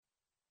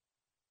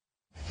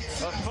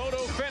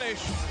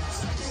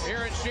finish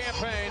here in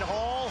Champaign.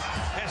 Hall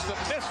has to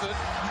miss it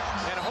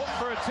and hope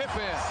for a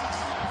tip-in.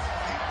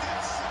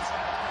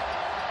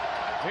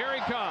 Here he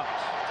comes.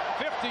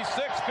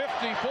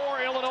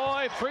 56-54,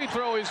 Illinois. Free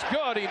throw is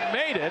good. He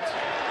made it.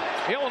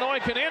 Illinois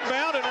can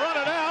inbound and run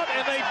it out,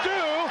 and they do.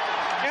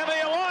 And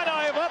the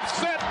Illini have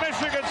upset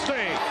Michigan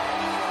State.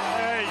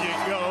 There you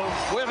go.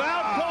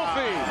 Without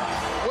Kofi,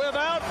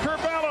 without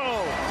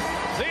Curbelo,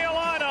 the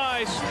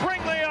Illini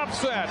spring the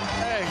upset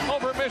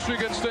over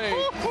Michigan State.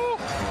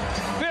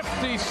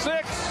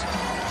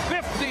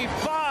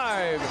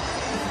 56-55.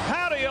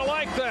 How do you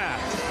like that?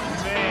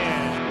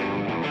 Man.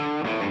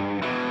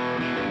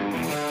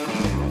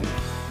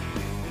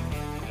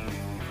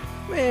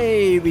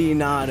 Maybe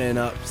not an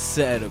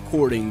upset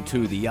according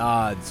to the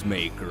odds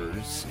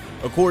makers.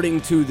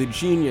 According to the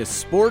genius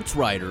sports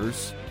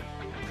writers,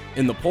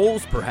 in the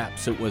polls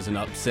perhaps it was an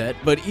upset,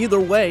 but either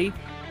way,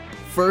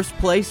 first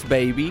place,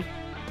 baby.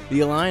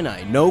 The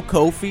Illini. No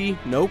Kofi,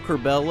 no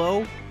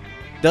Curbelo.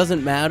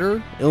 Doesn't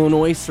matter.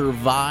 Illinois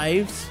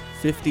survives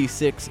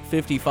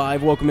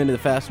 56-55. Welcome into the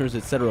Fasteners,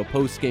 etc.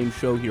 Postgame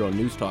show here on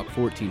News Talk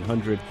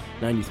 1400,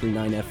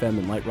 93.9 FM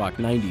and Light Rock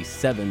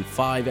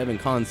 97.5. Evan,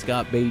 Conn,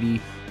 Scott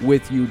Beatty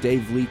with you.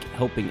 Dave Leake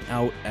helping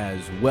out as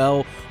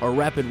well. Our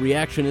rapid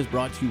reaction is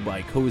brought to you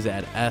by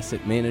Cozad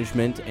Asset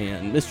Management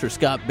and Mr.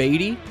 Scott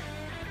Beatty.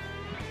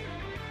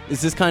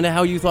 Is this kind of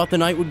how you thought the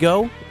night would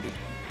go?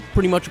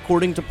 Pretty much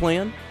according to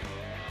plan?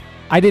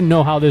 I didn't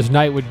know how this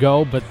night would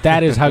go, but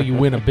that is how you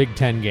win a Big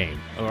Ten game.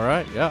 All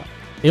right, yeah.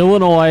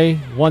 Illinois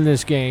won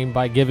this game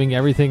by giving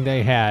everything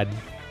they had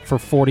for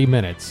 40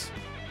 minutes.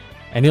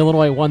 And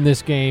Illinois won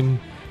this game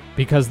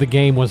because the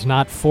game was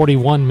not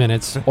 41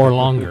 minutes or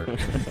longer.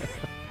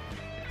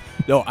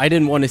 No, I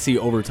didn't want to see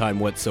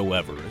overtime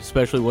whatsoever,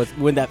 especially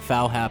when that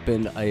foul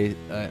happened.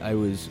 I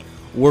was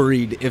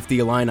worried if the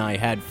Illini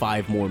had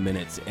 5 more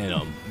minutes in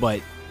them,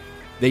 but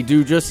they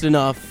do just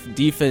enough.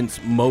 Defense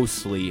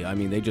mostly. I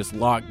mean, they just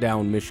locked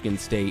down Michigan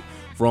State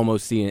for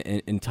almost the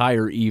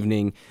entire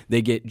evening.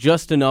 They get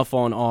just enough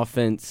on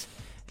offense,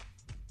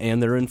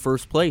 and they're in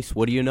first place.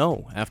 What do you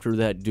know? After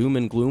that doom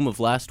and gloom of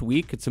last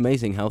week, it's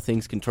amazing how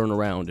things can turn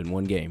around in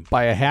one game.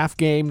 By a half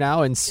game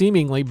now, and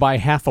seemingly by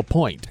half a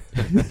point.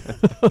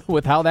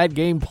 With how that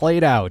game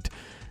played out,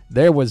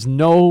 there was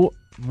no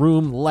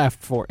room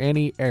left for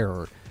any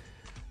error.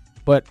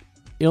 But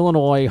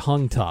Illinois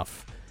hung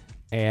tough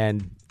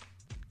and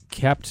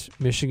kept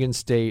Michigan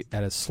State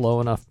at a slow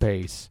enough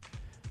pace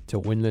to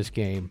win this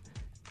game.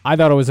 I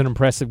thought it was an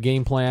impressive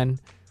game plan,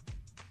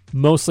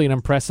 mostly an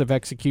impressive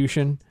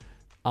execution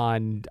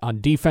on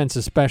defense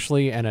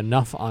especially, and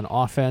enough on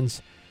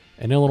offense.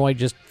 And Illinois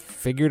just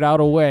figured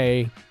out a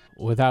way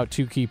without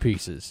 2 key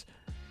pieces.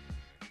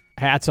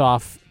 Hats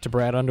off to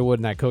Brad Underwood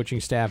and that coaching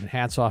staff, and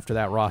hats off to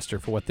that roster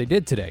for what they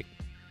did today.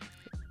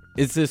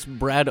 Is this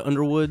Brad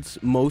Underwood's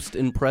most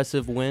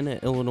impressive win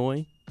at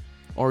Illinois,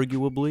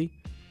 arguably?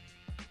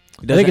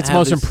 I think it's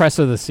most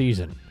impressive of the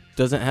season.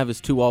 Doesn't have his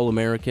 2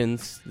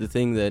 All-Americans, the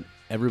thing that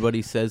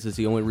everybody says is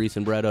the only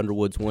reason Brad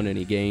Underwood's won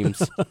any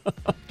games.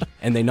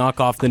 And they knock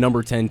off the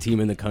number 10 team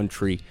in the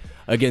country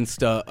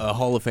against a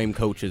Hall of Fame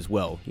coach as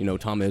well. You know,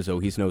 Tom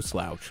Izzo, he's no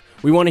slouch.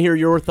 We want to hear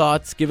your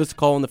thoughts. Give us a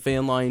call on the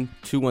fan line,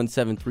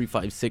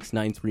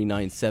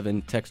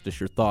 217-356-9397. Text us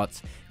your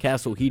thoughts.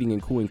 Castle Heating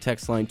and Cooling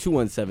text line,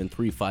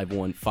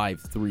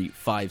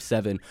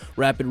 217-351-5357.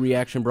 Rapid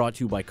reaction brought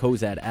to you by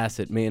Cozad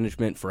Asset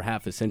Management. For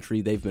half a century,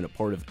 they've been a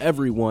part of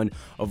every one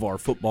of our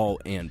football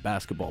and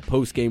basketball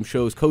postgame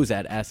shows.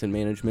 Cozad Asset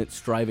Management,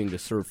 striving to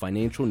serve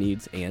financial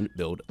needs and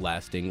build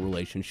lasting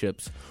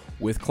relationships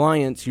with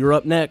clients. You're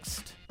up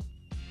next.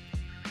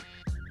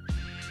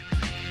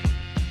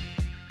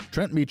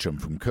 Trent Meacham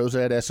from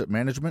Cozad Asset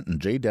Management and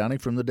Jay Downey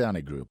from the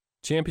Downey Group.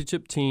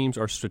 Championship teams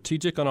are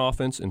strategic on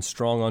offense and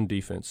strong on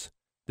defense.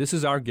 This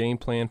is our game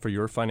plan for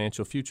your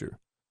financial future.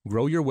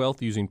 Grow your wealth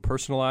using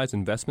personalized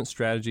investment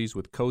strategies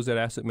with Cozad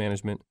Asset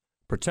Management.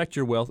 Protect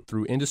your wealth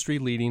through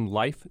industry-leading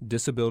life,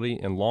 disability,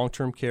 and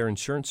long-term care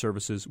insurance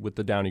services with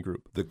the Downey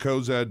Group. The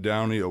Cozad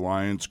Downey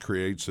Alliance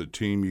creates a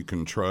team you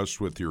can trust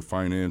with your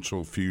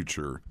financial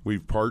future.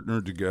 We've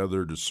partnered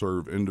together to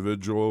serve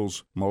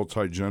individuals,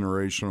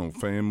 multi-generational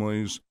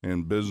families,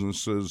 and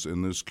businesses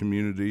in this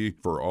community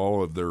for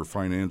all of their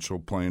financial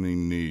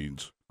planning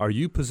needs. Are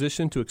you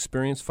positioned to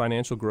experience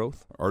financial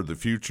growth? Are the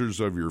futures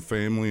of your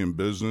family and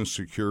business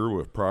secure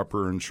with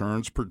proper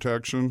insurance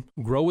protection?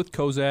 Grow with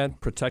Cozad,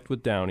 protect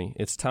with Downey.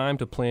 It's time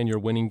to plan your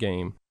winning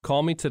game.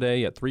 Call me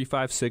today at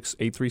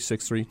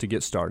 356-8363 to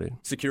get started.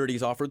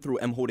 Securities offered through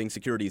M Holding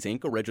Securities,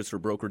 Inc., a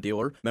registered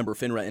broker-dealer, member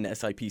FINRA and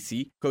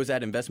SIPC.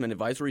 Cozad Investment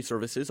Advisory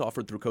Services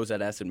offered through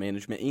Cozad Asset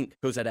Management, Inc.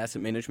 Cozad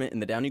Asset Management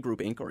and the Downey Group,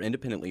 Inc. are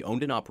independently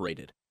owned and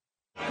operated.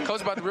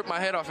 Coach about to rip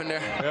my head off in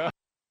there. Yeah.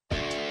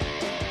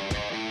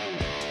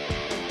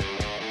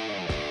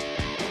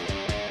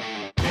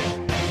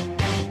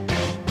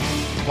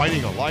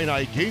 Fighting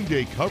Illini game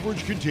day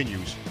coverage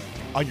continues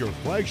on your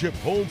flagship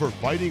home for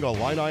Fighting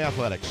Illini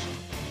athletics.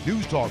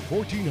 News Talk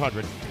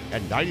 1400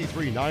 and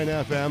 93.9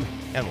 FM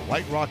and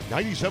Light Rock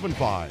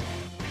 97.5.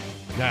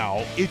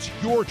 Now it's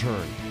your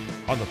turn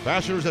on the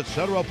Fasteners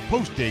Etc.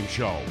 post-game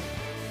show.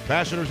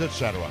 Fasteners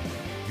Etc.,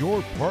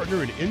 your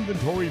partner in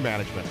inventory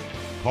management.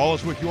 Call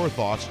us with your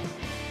thoughts,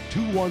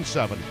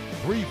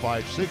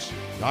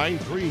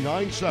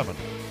 217-356-9397.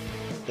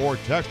 Or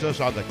text us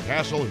on the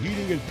Castle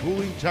Heating and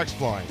Cooling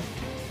text line,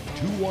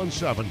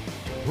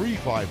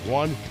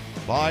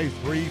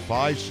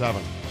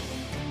 217-351-5357.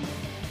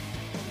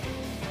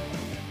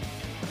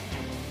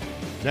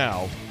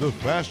 Now, the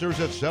Fasteners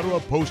Etc.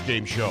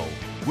 post-game show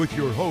with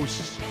your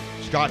hosts,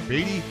 Scott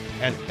Beatty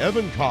and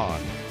Evan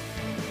Conn.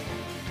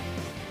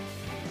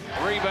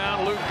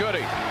 Rebound, Luke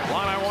Goody.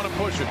 Illini want to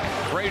push it.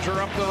 Frazier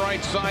up the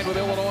right side with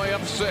Illinois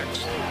up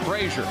 6.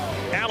 Frazier,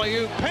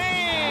 alley-oop,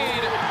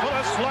 Payne with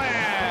a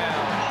slam.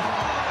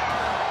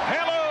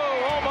 Hello,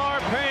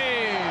 Omar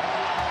Payne.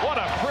 What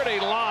a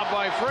pretty lob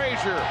by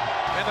Frazier.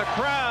 And the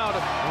crowd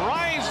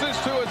rises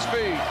to its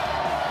feet.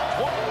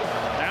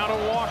 Now to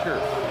Walker,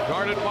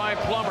 guarded by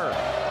Plummer.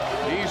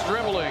 He's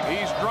dribbling,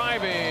 he's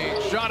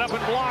driving. Shot up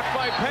and blocked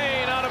by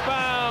Payne, out of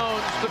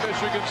bounds to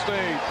Michigan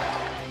State.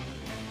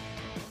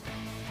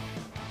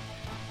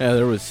 Yeah,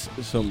 there was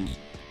some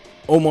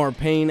Omar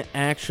Payne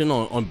action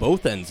on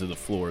both ends of the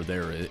floor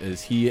there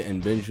as he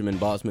and Benjamin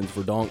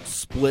Bosmans-Verdonk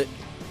split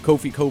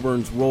Kofi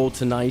Coburn's role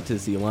tonight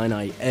as the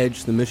Illini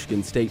edge the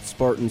Michigan State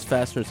Spartans.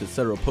 Fasteners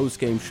Etc.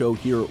 postgame show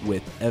here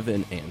with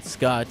Evan and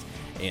Scott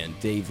and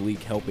Dave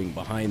Leake helping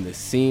behind the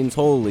scenes.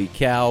 Holy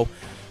cow.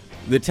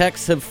 The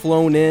texts have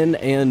flown in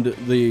and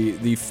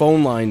the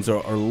phone lines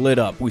are lit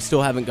up. We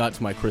still haven't got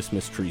to my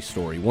Christmas tree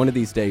story. One of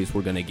these days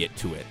we're going to get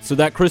to it. So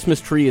that Christmas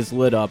tree is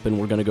lit up and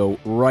we're going to go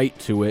right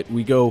to it.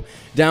 We go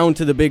down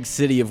to the big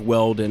city of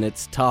Weldon.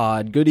 It's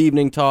Todd. Good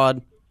evening,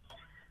 Todd.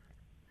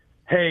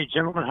 Hey,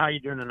 gentlemen. How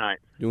you doing tonight?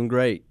 Doing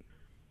great.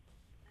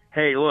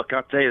 Hey, look,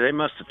 I'll tell you, they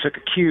must have took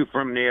a cue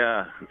from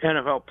the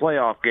NFL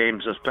playoff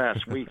games this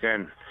past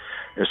weekend.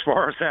 As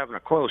far as having a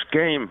close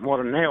game,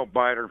 what a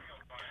nail-biter.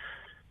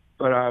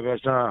 But I was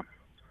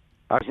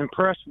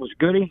impressed with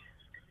Goody.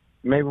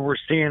 Maybe we're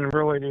seeing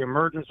really the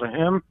emergence of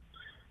him.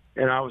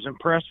 And I was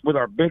impressed with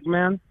our big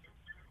men,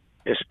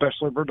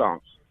 especially Verdonk.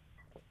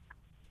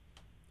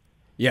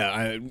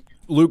 Yeah,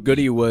 Luke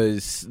Goody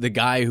was the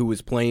guy who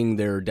was playing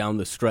there down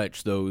the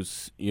stretch,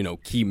 those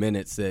key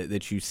minutes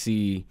that you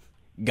see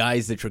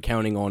guys that you're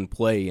counting on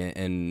play,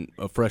 and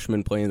a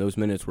freshman playing those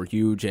minutes were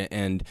huge.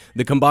 And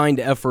the combined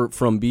effort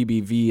from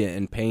BBV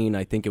and Payne,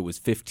 I think it was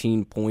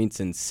 15 points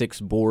and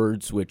 6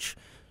 boards, which,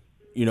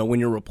 when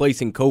you're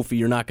replacing Kofi,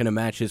 you're not going to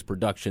match his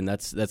production.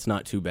 That's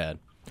not too bad.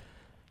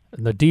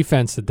 The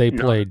defense that they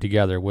played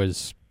together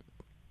was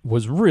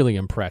really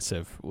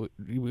impressive.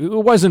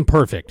 It wasn't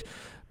perfect,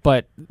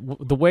 but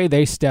the way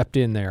they stepped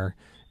in there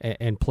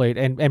and played,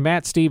 and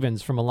Matt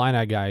Stevens from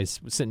Illini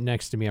Guys was sitting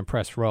next to me on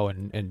press row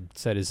and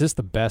said, is this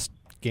the best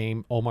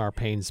game Omar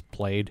Payne's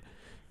played,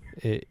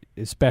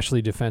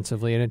 especially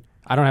defensively? And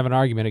I don't have an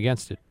argument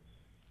against it.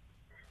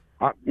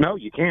 No,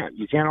 you can't.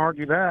 You can't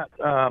argue that.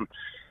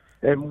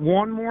 And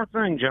one more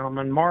thing,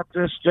 gentlemen, mark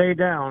this day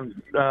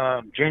down,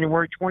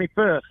 January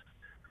 25th.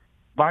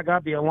 By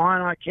God, the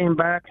Illini came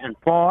back and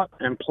fought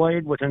and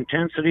played with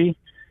intensity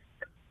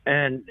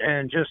and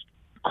just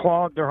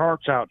clawed their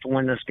hearts out to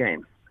win this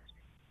game.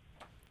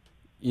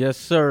 Yes,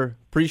 sir.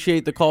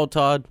 Appreciate the call,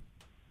 Todd.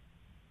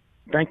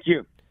 Thank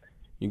you.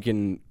 You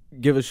can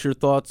give us your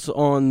thoughts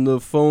on the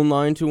phone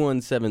line,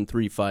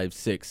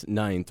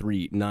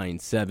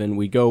 217-356-9397.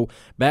 We go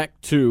back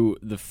to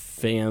the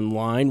fan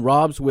line.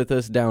 Rob's with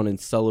us down in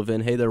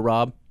Sullivan. Hey there,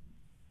 Rob.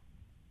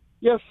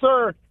 Yes,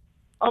 sir.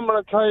 I'm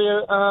going to tell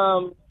you,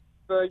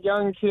 the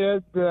young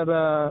kid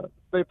that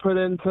they put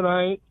in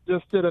tonight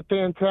just did a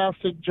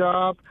fantastic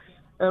job.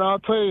 And I'll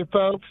tell you,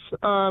 folks,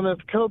 if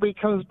Kobe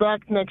comes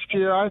back next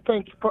year, I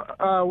think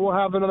we'll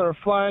have another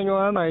Flying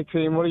Illini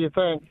team. What do you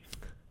think?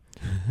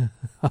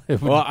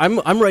 Well,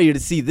 I'm ready to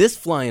see this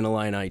Flying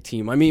Illini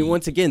team. I mean,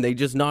 once again, they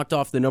just knocked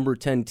off the number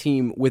 10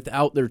 team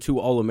without their 2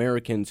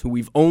 All-Americans, who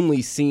we've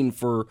only seen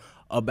for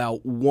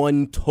about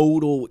 1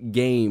 total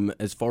game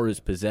as far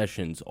as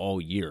possessions all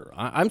year.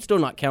 I'm still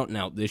not counting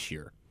out this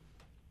year.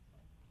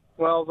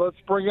 Well, let's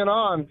bring it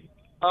on.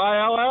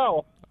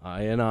 ILL.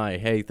 I.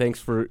 Hey, thanks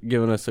for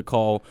giving us a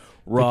call,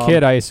 Rob. The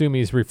kid, I assume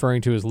he's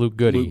referring to as Luke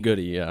Goody. Luke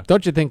Goody, yeah.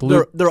 Don't you think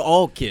Luke... They're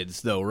all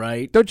kids, though,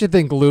 right? Don't you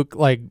think Luke,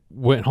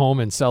 went home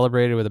and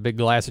celebrated with a big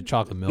glass of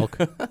chocolate milk?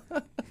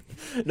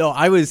 No,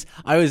 I was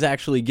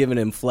actually giving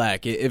him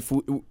flack. If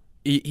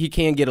he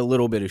can get a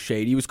little bit of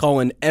shade. He was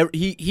calling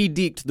he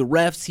deked the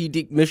refs, he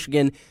deked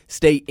Michigan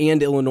State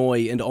and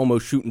Illinois into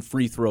almost shooting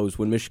free throws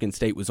when Michigan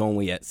State was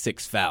only at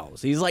 6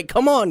 fouls. He's like,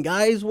 "Come on,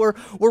 guys, we're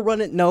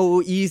running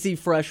easy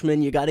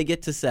freshmen. You got to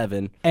get to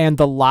 7." And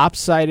the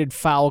lopsided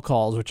foul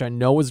calls, which I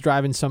know was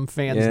driving some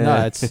fans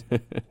nuts,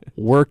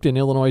 worked in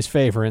Illinois'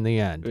 favor in the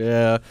end.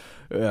 Yeah.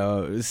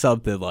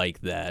 Something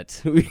like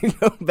that. We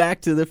go back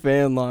to the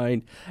fan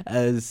line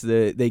as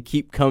they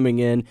keep coming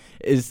in.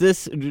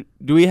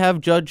 Do we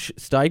have Judge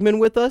Steigman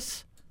with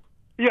us?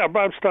 Yeah,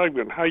 Bob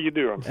Steigman. How you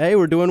doing? Hey,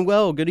 we're doing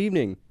well. Good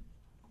evening.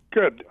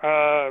 Good.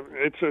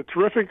 It's a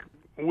terrific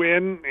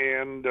win,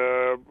 and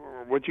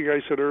what you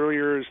guys said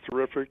earlier is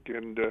terrific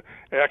and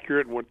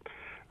accurate. What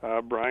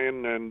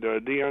Brian and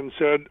Dion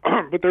said,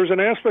 but there's an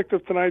aspect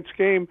of tonight's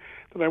game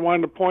that I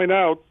wanted to point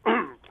out.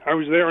 I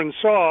was there and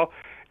saw,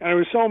 and I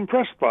was so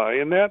impressed by,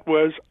 and that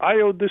was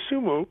Ayo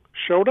Dosunmu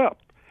showed up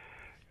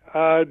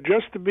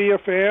just to be a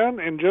fan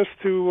and just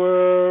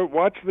to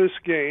watch this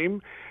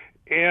game.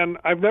 And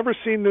I've never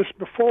seen this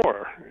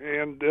before,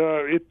 and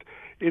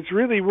it's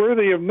really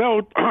worthy of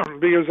note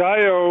because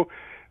Ayo,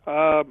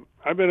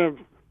 I've been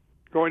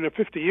going to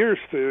 50 years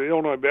to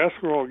Illinois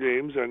basketball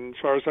games, and as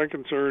far as I'm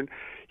concerned,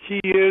 he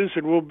is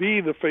and will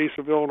be the face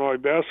of Illinois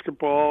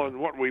basketball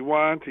and what we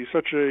want. He's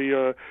such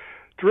a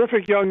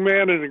terrific young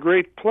man and a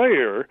great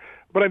player,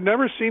 but I've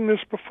never seen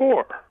this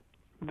before.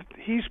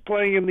 He's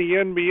playing in the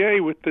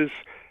NBA with this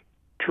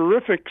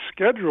terrific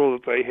schedule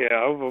that they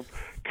have of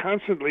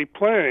constantly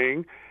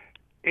playing,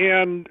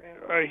 and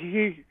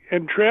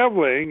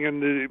traveling,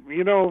 and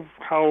you know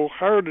how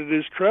hard it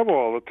is to travel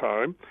all the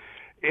time.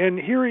 And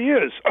here he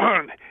is.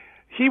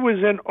 He was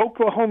in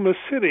Oklahoma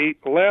City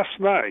last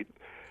night,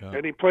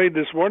 and he played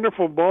this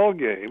wonderful ball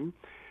game.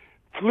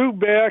 Flew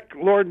back,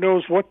 Lord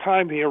knows what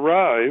time he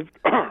arrived.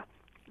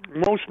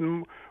 Most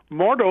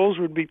mortals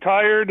would be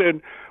tired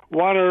and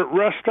want to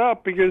rest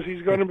up because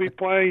he's going to be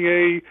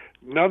playing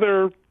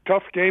another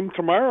tough game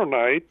tomorrow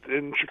night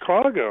in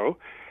Chicago.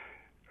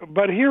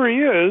 But here he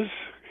is.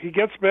 He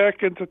gets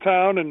back into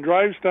town and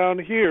drives down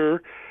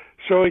here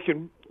so he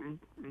can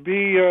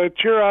be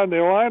cheer on the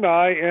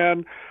Illini.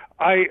 And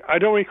I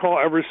don't recall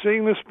ever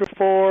seeing this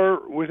before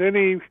with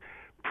any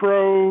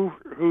pro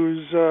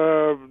who's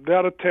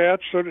that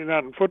attached. Certainly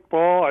not in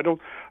football.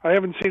 I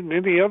haven't seen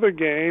any other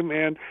game,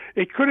 and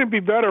it couldn't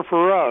be better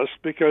for us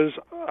because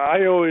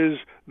Ayo is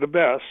the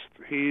best.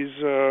 He's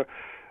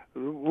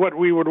what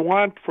we would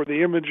want for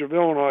the image of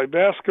Illinois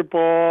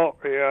basketball,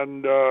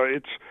 and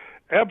it's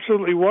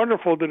absolutely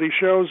wonderful that he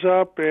shows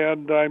up,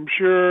 and I'm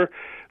sure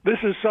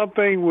this is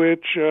something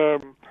which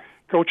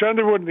Coach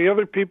Underwood and the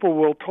other people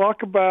will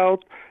talk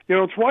about. You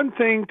know, it's one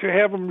thing to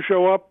have him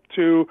show up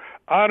to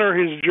honor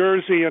his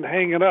jersey and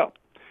hang it up,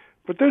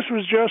 but this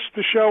was just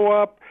to show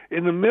up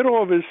in the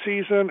middle of his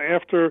season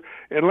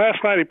and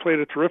last night he played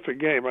a terrific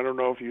game. I don't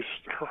know if you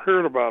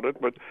heard about it,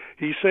 but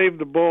he saved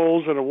the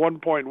Bulls in a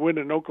 1-point win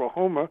in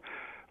Oklahoma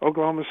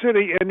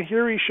City, and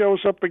here he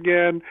shows up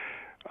again.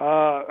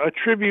 A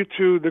tribute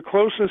to the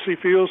closeness he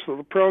feels to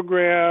the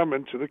program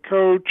and to the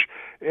coach,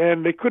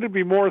 and they couldn't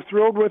be more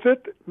thrilled with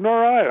it,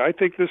 nor I. I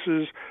think this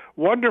is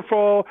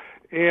wonderful,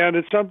 and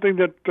it's something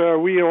that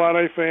we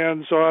Illini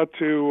fans ought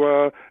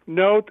to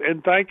note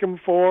and thank him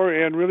for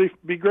and really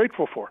be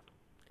grateful for.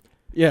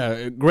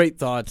 Yeah, great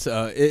thoughts.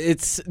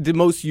 It's the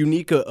most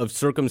unique of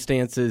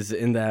circumstances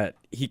in that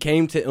he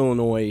came to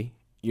Illinois,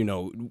 you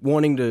know,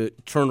 wanting to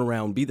turn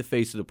around, be the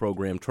face of the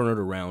program, turn it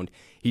around.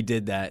 He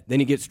did that. Then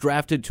he gets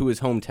drafted to his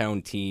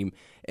hometown team,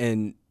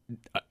 and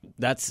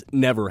that's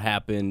never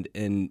happened.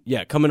 And,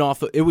 yeah, coming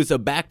off, it was a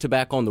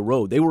back-to-back on the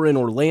road. They were in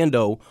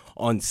Orlando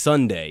on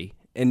Sunday,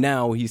 and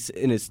now he's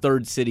in his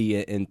third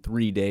city in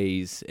 3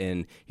 days,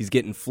 and he's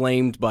getting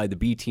flamed by the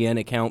BTN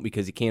account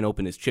because he can't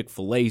open his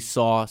Chick-fil-A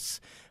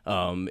sauce.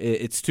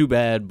 It's too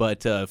bad,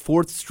 but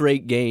fourth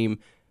straight game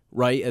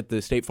right at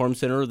the State Farm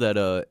Center that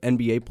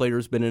NBA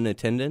player's been in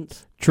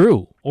attendance.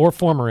 True, or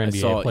former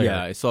NBA player.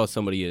 Yeah, I saw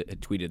somebody had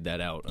tweeted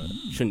that out.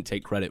 Shouldn't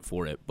take credit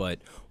for it, but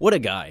what a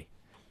guy.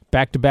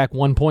 Back-to-back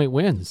 1-point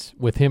wins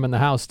with him in the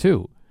house,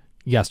 too,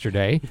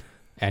 yesterday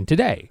and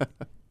today.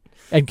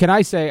 And can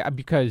I say,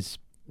 because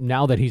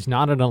now that he's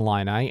not an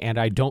Illini and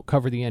I don't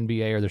cover the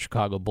NBA or the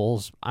Chicago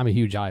Bulls, I'm a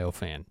huge Ayo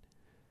fan.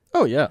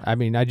 Oh, yeah. I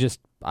mean, I just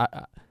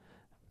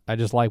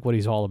like what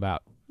he's all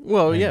about.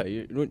 Well, and yeah,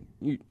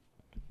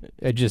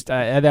 it just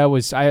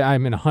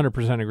I'm in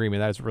 100%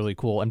 agreement. That's really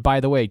cool. And by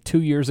the way, 2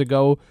 years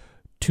ago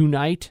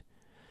tonight,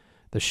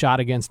 the shot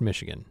against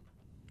Michigan.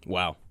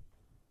 Wow.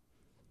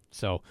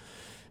 So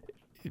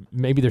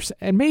maybe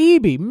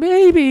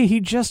he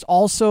just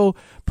also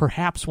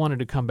perhaps wanted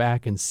to come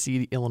back and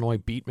see Illinois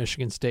beat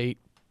Michigan State,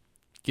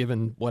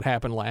 given what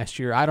happened last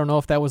year. I don't know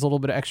if that was a little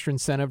bit of extra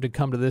incentive to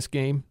come to this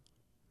game.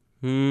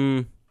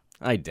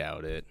 I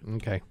doubt it.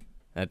 Okay.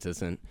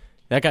 That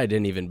guy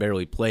didn't even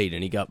barely play,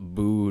 and he got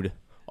booed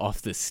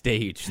off the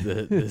stage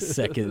the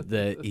second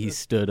that he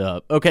stood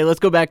up. Okay, let's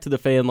go back to the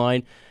fan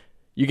line.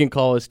 You can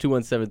call us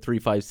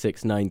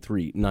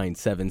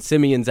 217-356-9397.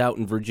 Simeon's out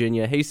in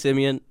Virginia. Hey,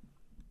 Simeon.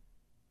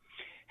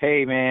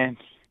 Hey, man.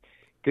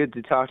 Good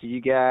to talk to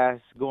you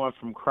guys. Going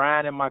from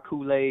crying in my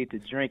Kool-Aid to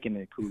drinking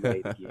the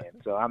Kool-Aid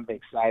again. So I'm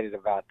excited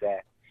about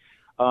that.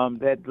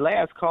 That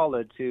last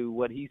caller, to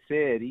what he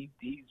said,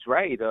 he's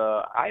right.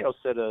 Ayo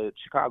set a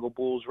Chicago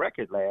Bulls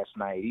record last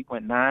night. He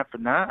went 9 for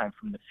 9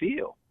 from the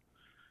field.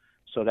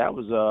 So that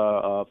was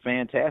a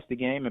fantastic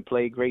game and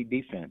played great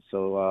defense.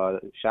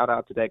 So shout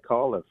out to that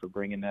caller for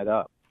bringing that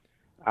up.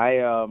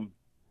 I'm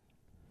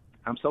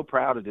so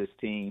proud of this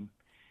team,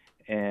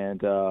 and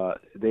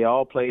they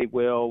all played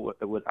well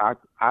with what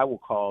I will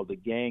call the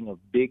gang of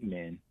big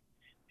men.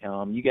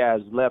 You guys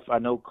left. I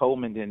know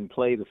Coleman didn't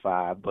play the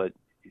 5, but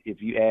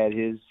if you add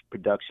his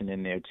production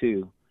in there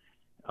too,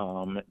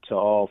 to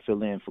all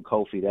fill in for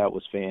Kofi, that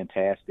was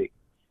fantastic.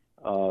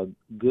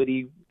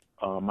 Goody,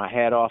 my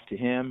hat off to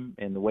him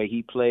and the way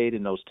he played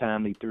and those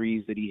timely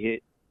threes that he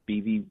hit.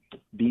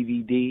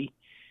 BVD,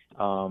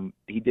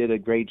 he did a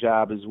great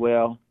job as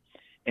well.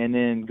 And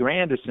then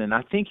Granderson,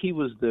 I think he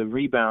was the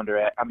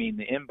inbounder at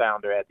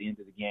the end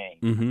of the game.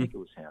 Mm-hmm. I think it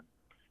was him.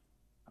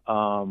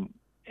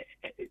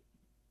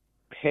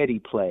 Heady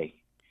play.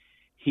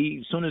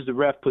 As soon as the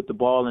ref put the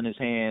ball in his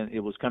hand, it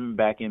was coming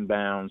back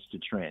inbounds to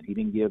Trent. He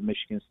didn't give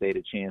Michigan State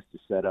a chance to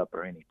set up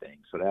or anything.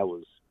 So that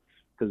was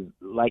because,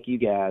 like you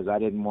guys, I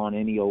didn't want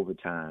any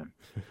overtime.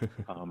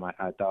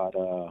 I thought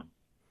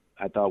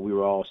we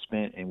were all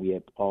spent and we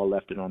had all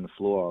left it on the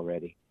floor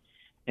already.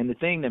 And the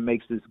thing that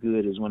makes this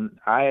good is when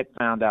I had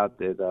found out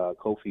that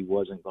Kofi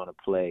wasn't going to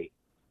play,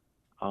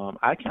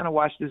 I kind of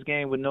watched this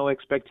game with no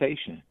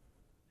expectation.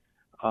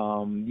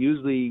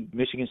 Usually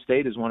Michigan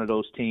State is one of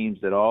those teams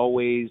that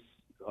always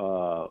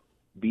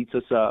beats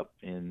us up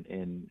and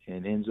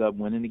ends up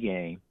winning the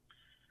game.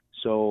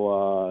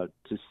 So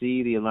to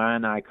see the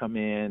Illini come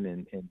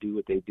in and do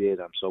what they did,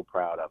 I'm so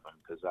proud of them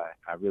because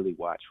I really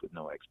watched with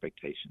no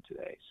expectation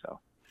today. So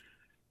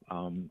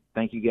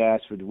thank you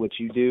guys for what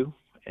you do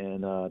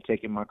and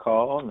taking my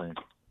call, and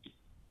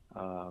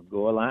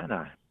go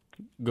Illini.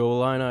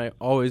 Go Illini.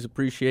 Always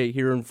appreciate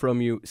hearing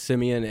from you,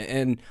 Simeon.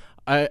 And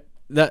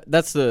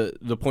that's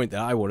the point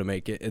that I want to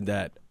make, and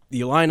that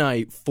the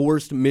Illini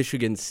forced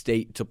Michigan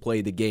State to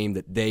play the game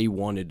that they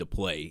wanted to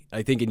play.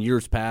 I think in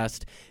years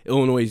past,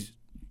 Illinois'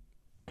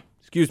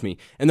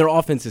 and their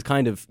offense is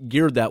kind of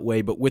geared that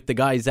way, but with the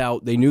guys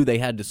out, they knew they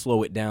had to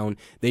slow it down.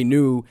 They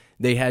knew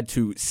they had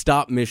to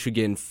stop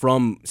Michigan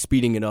from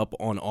speeding it up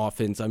on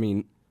offense. I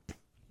mean,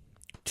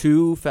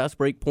 2 fast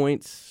break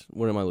points.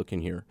 What am I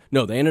looking here?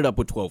 No, they ended up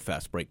with 12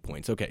 fast break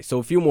points. Okay, so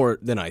a few more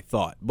than I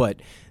thought,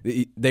 but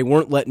they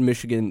weren't letting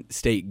Michigan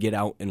State get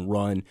out and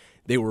run.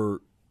 They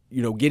were,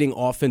 getting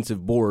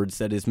offensive boards,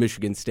 that is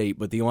Michigan State,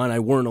 but the Illini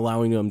weren't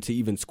allowing them to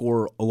even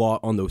score a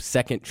lot on those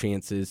second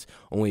chances,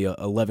 only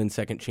 11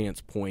 second chance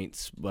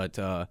points. But,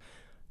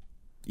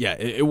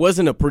 it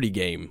wasn't a pretty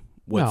game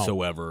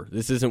whatsoever. No.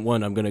 This isn't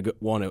one I'm going to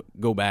want to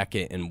go back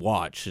and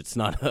watch. It's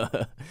not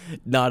a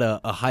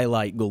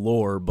highlight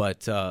galore,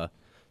 but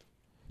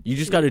you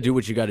just got to do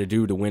what you got to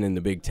do to win in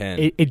the Big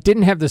Ten. It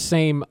didn't have the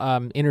same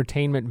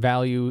entertainment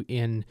value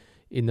in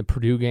the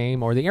Purdue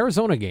game or the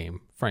Arizona game,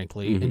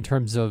 frankly, in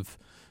terms of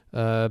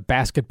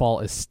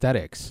basketball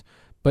aesthetics.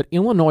 But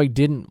Illinois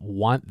didn't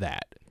want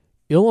that.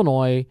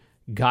 Illinois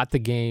got the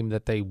game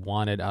that they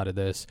wanted out of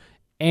this,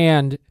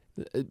 and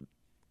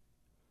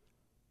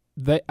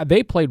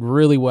they played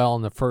really well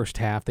in the first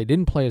half. They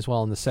didn't play as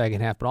well in the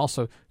second half, but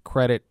also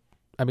credit.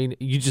 I mean,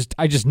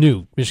 I just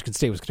knew Michigan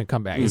State was going to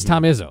come back. It's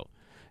Tom Izzo,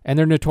 and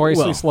they're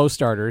notoriously slow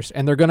starters,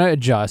 and they're going to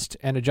adjust,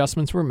 and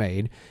adjustments were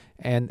made.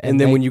 And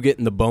then when you get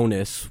in the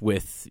bonus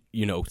with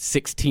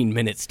 16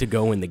 minutes to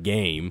go in the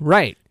game,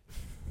 right?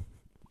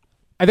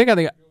 I think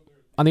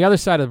on the other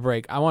side of the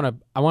break, I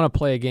want to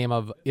play a game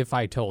of If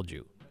I Told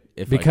You,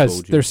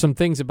 because there's some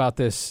things about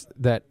this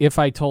that if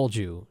I told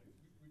you,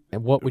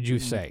 and what would you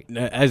say?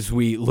 As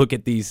we look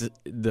at these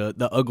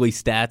the ugly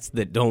stats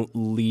that don't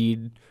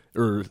lead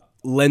or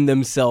lend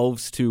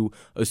themselves to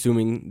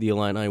assuming the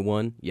Illini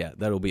won,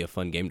 that'll be a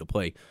fun game to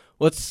play.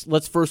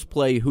 Let's first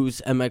play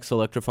Who's MX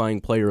Electrifying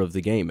Player of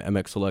the Game.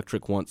 MX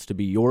Electric wants to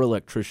be your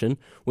electrician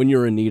when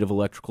you're in need of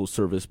electrical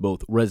service,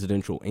 both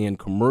residential and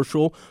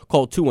commercial.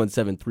 Call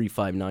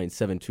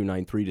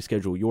 217-359-7293 to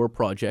schedule your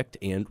project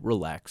and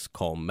relax.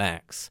 Call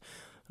Max.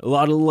 A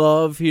lot of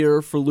love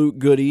here for Luke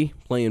Goody,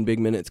 playing big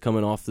minutes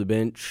coming off the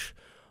bench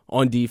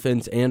on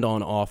defense and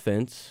on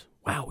offense.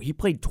 Wow, he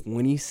played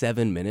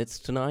 27 minutes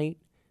tonight.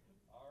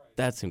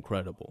 That's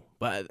incredible.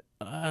 But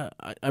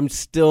I'm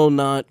still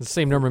not... The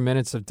same number of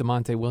minutes of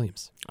DeMonte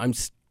Williams. I'm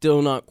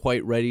still not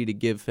quite ready to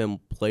give him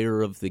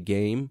player of the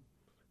game.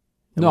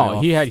 No,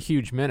 he had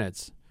huge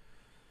minutes.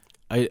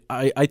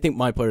 I think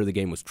my player of the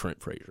game was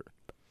Trent Frazier.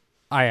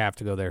 I have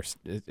to go there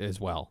as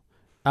well.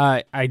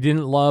 I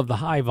didn't love the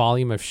high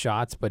volume of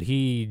shots, but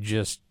he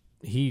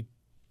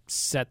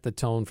set the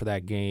tone for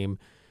that game.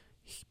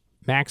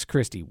 Max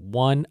Christie,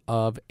 1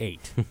 of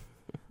 8.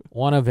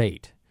 1 of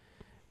 8.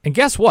 And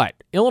guess what?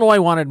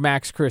 Illinois wanted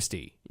Max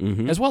Christie,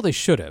 as well they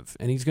should have,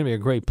 and he's going to be a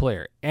great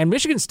player. And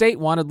Michigan State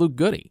wanted Luke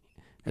Goody,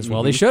 as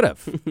well they should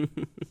have.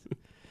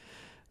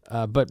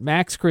 But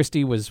Max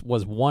Christie was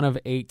 1 of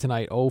 8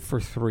 tonight, 0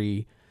 for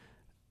 3.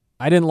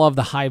 I didn't love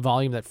the high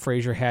volume that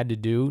Frazier had to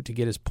do to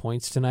get his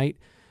points tonight,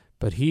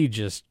 but he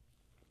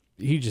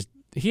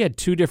had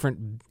 2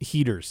 different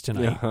heaters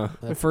tonight,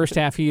 a first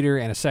half heater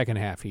and a second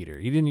half heater.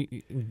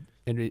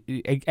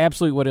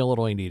 Absolutely what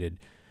Illinois needed.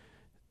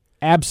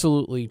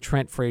 Absolutely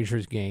Trent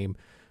Frazier's game.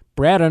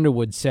 Brad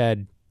Underwood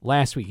said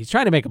last week, he's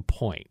trying to make a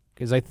point,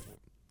 because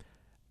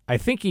I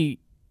think he,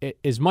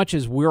 as much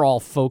as we're all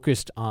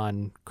focused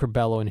on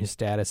Curbelo and his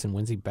status and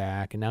when's he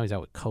back, and now he's out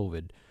with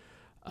COVID,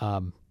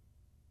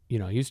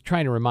 he's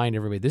trying to remind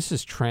everybody this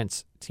is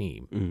Trent's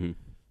team.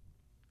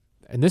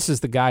 And this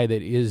is the guy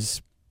that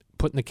is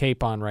putting the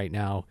cape on right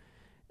now.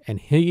 And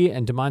he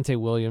and DeMonte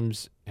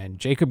Williams and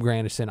Jacob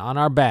Grandison on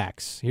our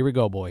backs. Here we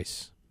go,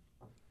 boys.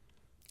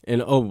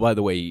 And, oh, by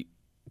the way,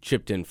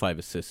 chipped in 5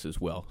 assists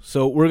as well.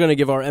 So we're going to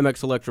give our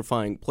MX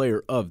Electrifying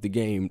Player of the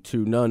Game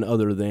to none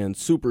other than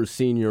super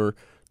senior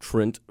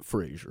Trent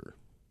Frazier.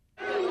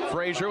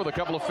 Frazier with a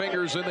couple of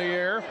fingers in the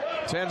air.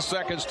 10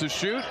 seconds to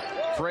shoot.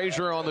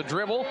 Frazier on the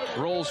dribble.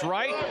 Rolls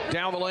right.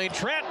 Down the lane.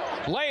 Trent.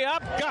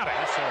 Layup. Got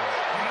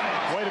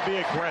it. Way to be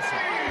aggressive.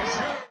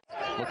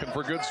 Looking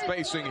for good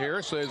spacing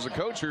here, says the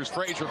coach. Here's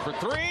Frazier for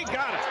 3.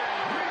 Got it.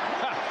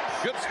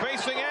 Good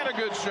spacing and a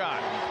good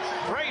shot.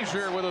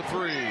 Frazier with a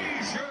 3.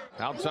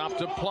 Out top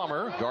to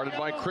Plummer, guarded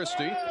by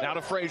Christie. Now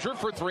to Frazier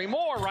for 3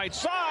 more. Right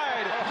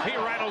side. He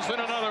rattles in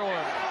another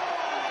one.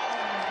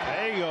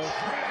 There you go.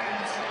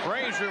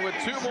 Frazier with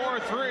 2 more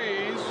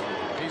threes.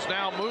 He's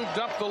now moved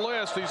up the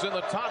list. He's in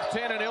the top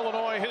 10 in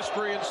Illinois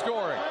history in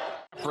scoring.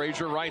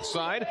 Frazier right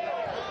side.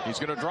 He's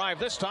going to drive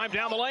this time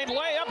down the lane.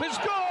 Layup is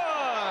good.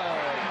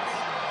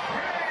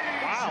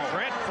 Wow.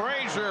 Trent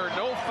Frazier,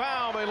 no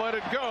foul. They let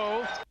it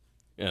go.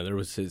 Yeah, there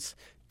was his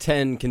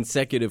 10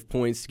 consecutive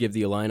points to give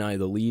the Illini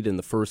the lead in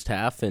the first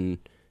half, and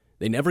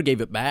they never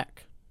gave it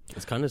back.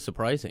 It's kind of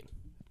surprising.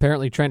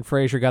 Apparently, Trent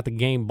Frazier got the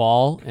game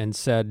ball and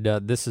said,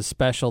 this is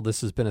special.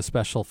 This has been a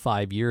special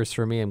 5 years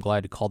for me. I'm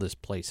glad to call this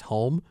place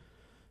home.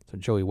 So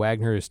Joey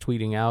Wagner is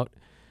tweeting out.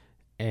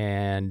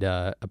 And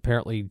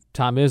apparently,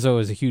 Tom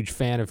Izzo is a huge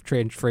fan of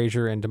Trent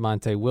Frazier and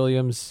DeMonte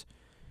Williams.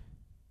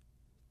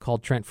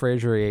 Called Trent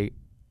Frazier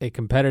a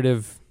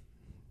competitive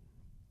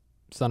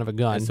son of a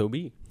gun. SOB.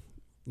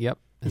 Yep.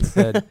 And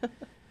said,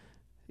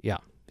 yeah,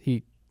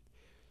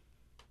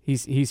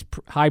 he's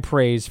high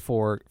praise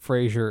for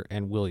Frazier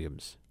and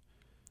Williams.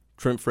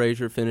 Trent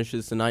Frazier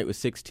finishes the night with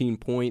 16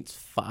 points,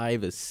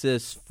 5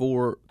 assists,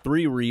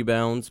 3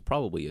 rebounds,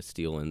 probably a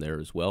steal in there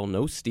as well.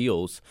 No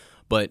steals,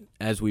 but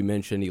as we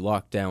mentioned, he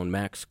locked down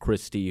Max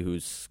Christie,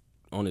 who's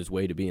on his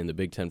way to being the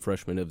Big Ten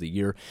Freshman of the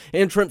Year.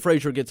 And Trent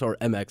Frazier gets our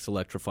MX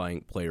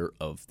Electrifying Player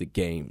of the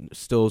Game.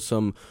 Still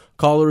some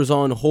callers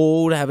on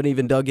hold. Haven't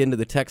even dug into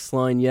the text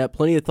line yet.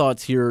 Plenty of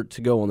thoughts here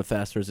to go on the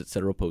Fasteners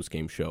Etc.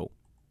 postgame show.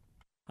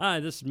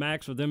 Hi, this is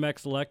Max with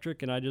MX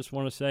Electric, and I just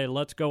want to say,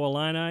 let's go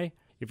Illini.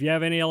 If you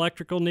have any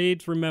electrical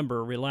needs,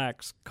 remember,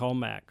 relax, call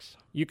Max.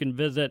 You can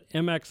visit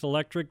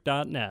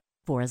mxelectric.net.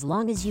 For as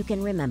long as you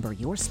can remember,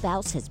 your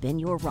spouse has been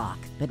your rock.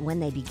 But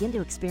when they begin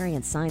to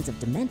experience signs of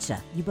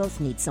dementia, you both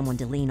need someone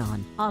to lean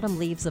on. Autumn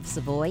Leaves of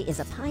Savoy is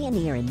a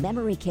pioneer in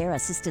memory care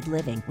assisted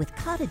living with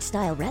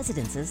cottage-style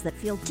residences that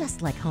feel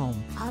just like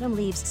home. Autumn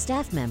Leaves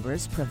staff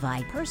members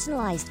provide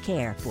personalized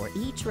care for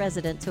each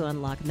resident to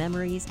unlock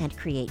memories and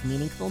create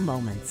meaningful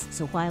moments.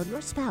 So while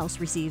your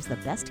spouse receives the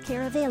best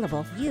care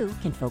available, you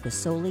can focus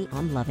solely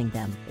on loving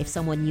them. If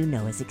someone you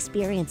know is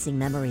experiencing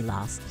memory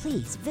loss,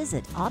 please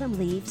visit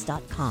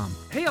autumnleaves.com.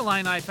 Hey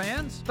Illini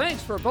fans,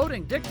 thanks for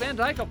voting Dick Van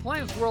Dyke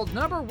Appliance World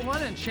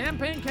 #1 in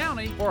Champaign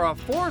County for a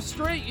 4th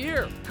straight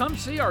year. Come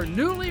see our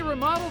newly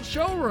remodeled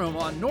showroom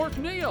on North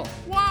Neal.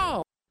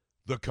 Wow!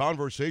 The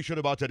conversation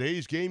about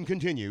today's game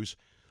continues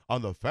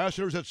on the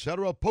Fasteners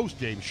Etc.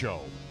 postgame show.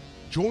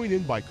 Join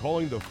in by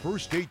calling the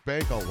First State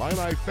Bank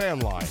Illini fan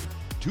line,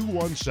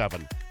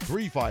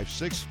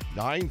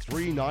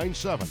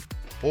 217-356-9397.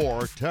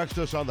 Or text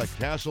us on the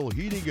Castle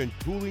Heating and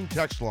Cooling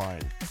text line,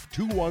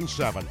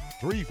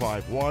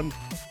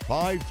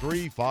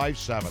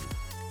 217-351-5357.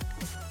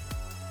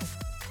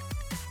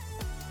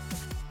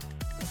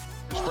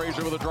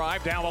 Frazier with a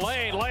drive down the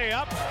lane,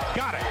 layup,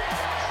 got it.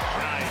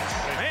 Nice.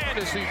 And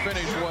does he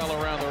finish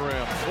well around the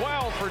rim?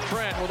 12 for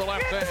Trent with the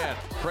left hand.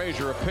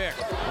 Frazier a pick,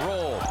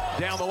 roll,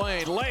 down the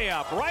lane,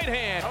 layup, right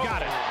hand,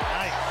 got it.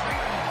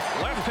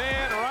 Nice. Left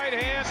hand, right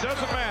hand,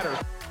 doesn't matter.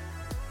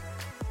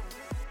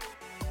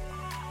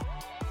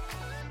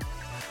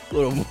 A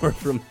little more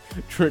from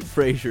Trent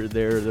Frazier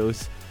there,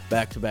 those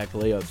back-to-back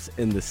layups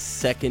in the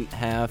second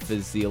half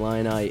as the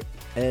Illini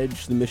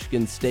edge the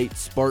Michigan State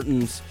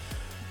Spartans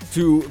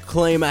to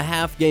claim a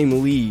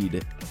half-game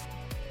lead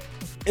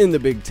in the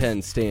Big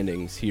Ten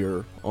standings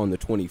here on the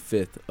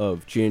 25th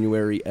of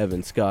January.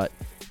 Evan, Scott,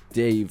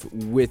 Dave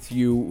with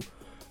you.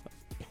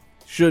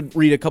 Should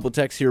read a couple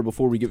texts here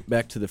before we get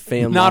back to the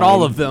fan Not line.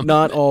 all of them.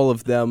 Not all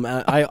of them.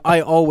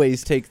 I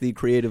always take the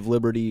creative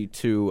liberty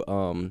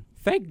to...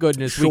 Thank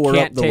goodness shore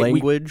up the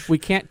language. We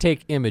can't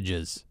take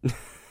images.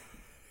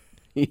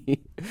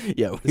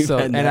 Yeah. So,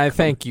 and I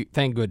thank you.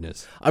 Thank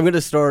goodness. I'm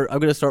gonna start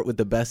with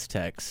the best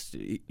text.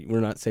 We're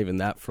not saving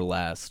that for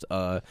last.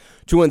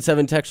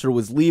 217 texter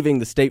was leaving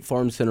the State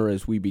Farm Center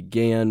as we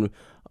began,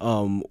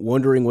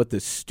 wondering what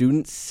the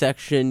student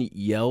section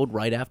yelled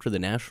right after the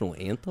national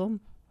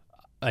anthem.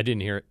 I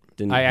didn't hear it.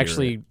 I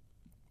actually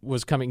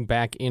was coming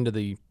back into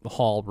the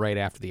hall right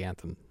after the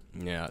anthem.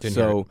 Yeah.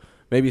 So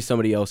maybe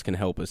somebody else can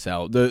help us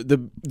out.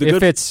 The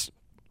if it's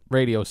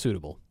radio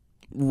suitable.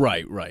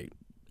 Right.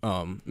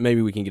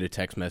 Maybe we can get a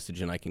text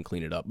message and I can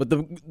clean it up. But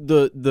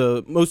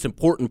the most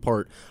important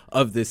part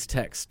of this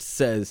text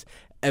says,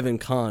 Evan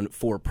Conn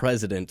for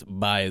president,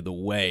 by the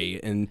way.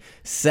 And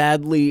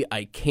sadly,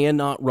 I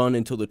cannot run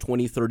until the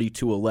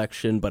 2032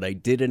 election, but I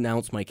did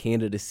announce my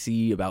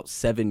candidacy about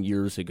 7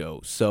 years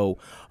ago. So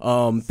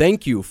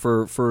thank you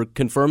for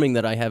confirming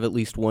that I have at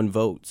least one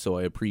vote, so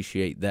I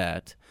appreciate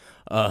that.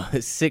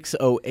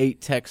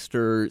 608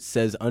 texter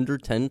says under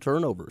 10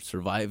 turnovers,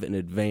 survive and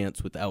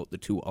advance without the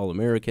 2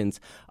 All-Americans.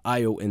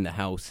 Io in the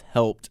house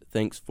helped.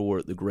 Thanks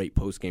for the great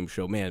postgame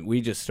show. Man,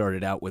 we just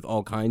started out with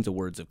all kinds of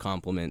words of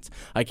compliments.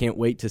 I can't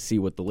wait to see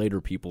what the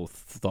later people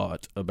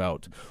thought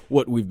about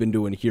what we've been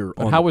doing here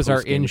on how the was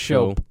our postgame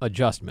in-show show.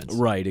 adjustments?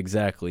 Right,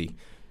 exactly.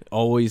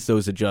 Always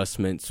those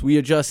adjustments. We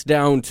adjust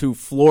down to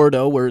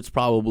Florida, where it's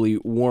probably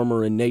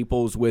warmer in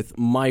Naples, with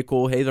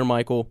Michael. Hey there,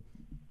 Michael.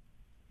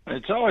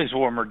 It's always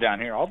warmer down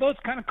here, although it's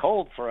kind of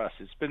cold for us.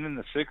 It's been in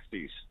the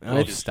 60s.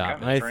 I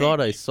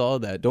thought I saw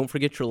that. Don't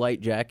forget your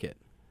light jacket.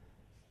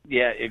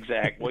 Yeah,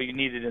 exactly. Well, you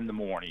need it in the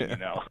morning, you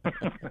know.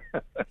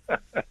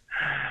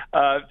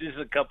 Just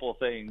a couple of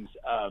things.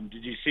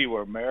 Did you see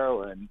where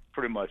Maryland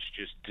pretty much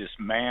just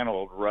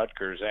dismantled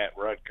Rutgers at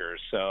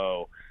Rutgers?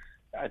 So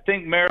I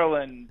think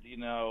Maryland, you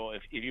know,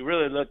 if you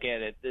really look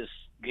at it, this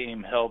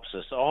game helps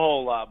us a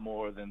whole lot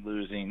more than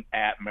losing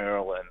at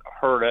Maryland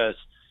hurt us.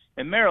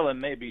 And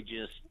Maryland may be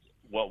just,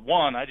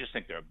 I just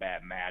think they're a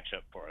bad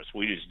matchup for us.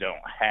 We just don't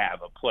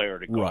have a player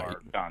to guard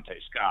Dante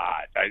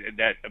Scott.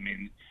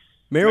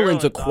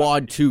 Maryland's a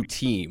quad 2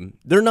 team.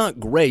 They're not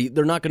great.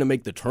 They're not going to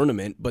make the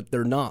tournament, but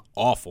they're not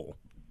awful.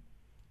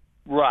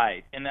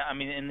 Right. And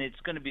it's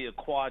going to be a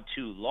quad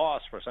 2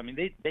 loss for us. I mean,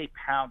 they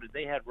pounded.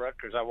 They had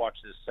Rutgers. I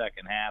watched the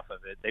second half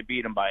of it. They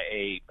beat them by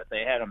 8, but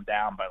they had them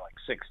down by like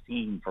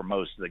 16 for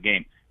most of the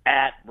game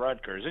at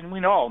Rutgers. And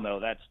we all know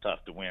that's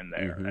tough to win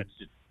there. Mm-hmm. That's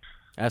just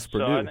As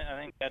Purdue. So I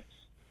think that's,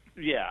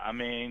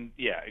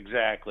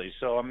 exactly.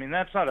 So,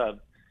 that's not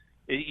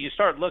you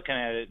start looking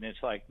at it and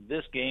it's like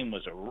this game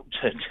was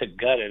to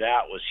gut it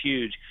out was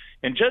huge.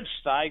 And Judge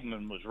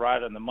Steigman was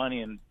right on the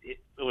money. And it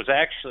was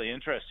actually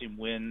interesting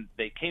when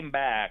they came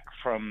back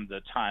from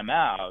the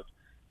timeout,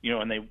 you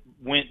know, and they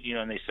went, you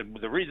know, and they said,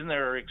 well, the reason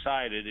they're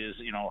excited is,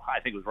 you know,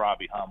 I think it was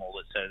Robbie Hummel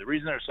that said, the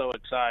reason they're so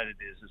excited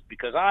is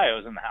because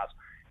Io's in the house.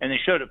 And they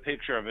showed a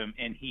picture of him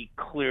and he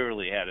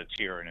clearly had a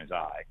tear in his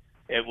eye.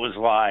 It was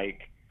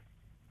like,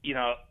 you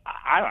know,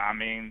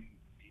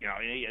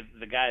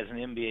 the guy's an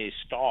NBA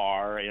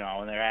star, you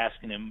know, and they're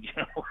asking him, you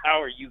know,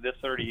 how are you the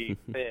 38th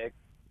pick?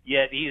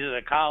 Yet he's at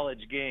a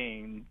college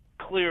game,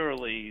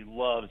 clearly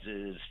loves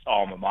his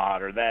alma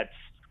mater.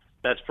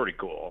 That's pretty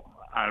cool.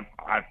 I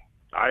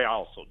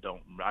also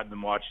don't. I've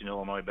been watching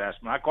Illinois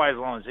basketball, not quite as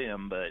long as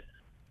him, but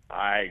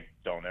I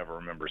don't ever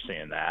remember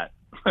seeing that.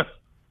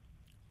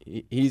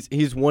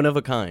 He's one of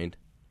a kind.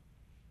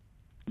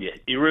 Yeah,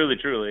 he really,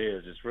 truly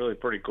is. It's really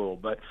pretty cool.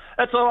 But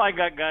that's all I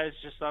got, guys.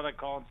 Just thought I'd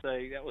call and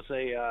say that was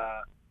we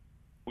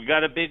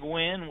got a big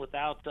win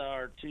without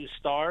our 2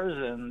 stars,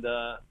 and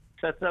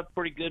sets up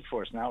pretty good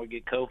for us. Now we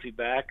get Kofi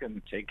back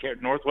and take care.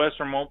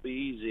 Northwestern won't be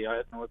easy.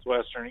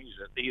 Northwestern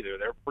either.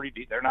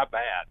 They're not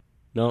bad.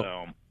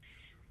 No.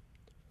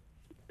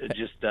 So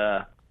just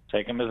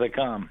take them as they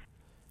come.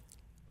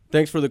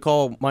 Thanks for the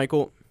call,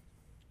 Michael.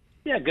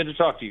 Yeah, good to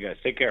talk to you guys.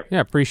 Take care. Yeah,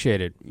 appreciate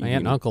it. My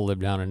aunt and uncle live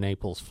down in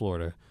Naples,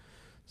 Florida.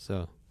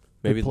 So,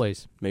 good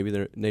place.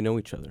 Maybe they know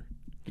each other.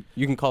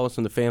 You can call us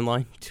on the fan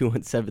line,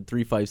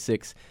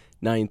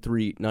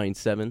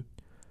 217-356-9397.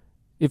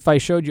 If I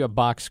showed you a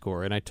box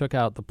score and I took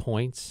out the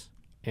points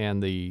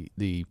and the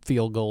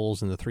field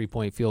goals and the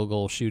 3-point field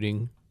goal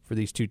shooting for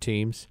these two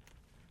teams,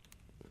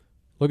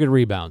 look at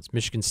rebounds.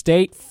 Michigan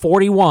State,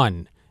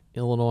 41.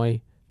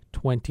 Illinois,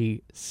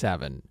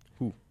 27.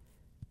 Ooh.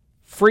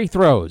 Free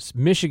throws.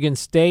 Michigan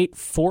State,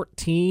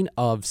 14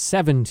 of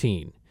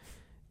 17.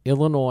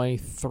 Illinois,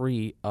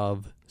 3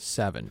 of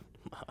 7.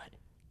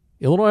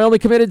 Illinois only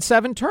committed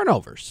 7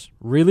 turnovers.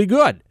 Really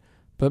good.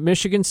 But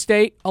Michigan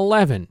State,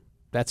 11.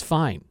 That's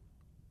fine.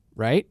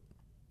 Right?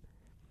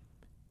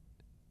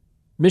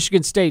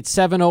 Michigan State,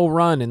 7-0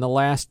 run in the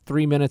last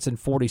 3 minutes and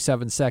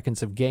 47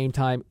 seconds of game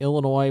time.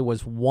 Illinois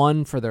was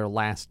 1 for their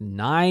last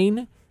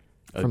 9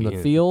 from the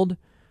field.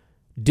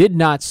 Did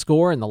not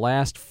score in the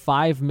last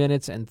 5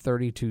 minutes and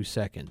 32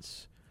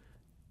 seconds.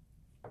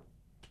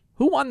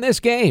 Who won this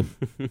game?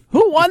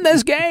 Who won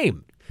this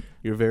game?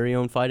 Your very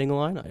own Fighting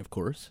Illini, of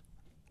course.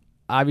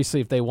 Obviously,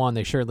 if they won,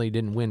 they certainly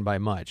didn't win by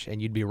much,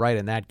 and you'd be right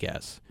in that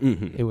guess.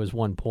 Mm-hmm. It was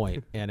 1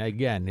 point. And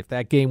again, if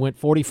that game went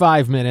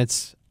 45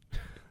 minutes,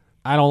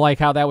 I don't like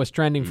how that was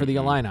trending for the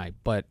Illini,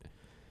 but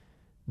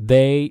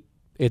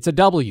it's a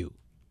W,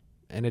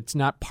 and it's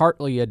not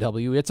partly a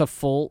W, it's a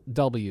full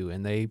W,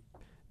 and they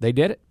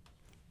did it.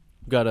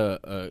 Got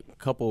a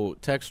couple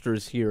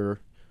texters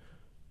here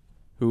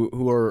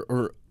who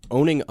are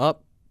owning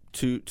up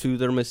to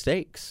their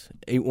mistakes.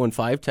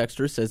 815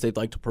 texter says they'd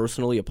like to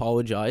personally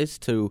apologize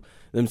to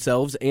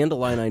themselves and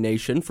Illini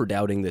Nation for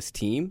doubting this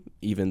team,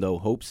 even though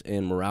hopes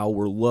and morale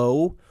were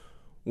low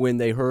when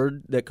they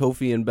heard that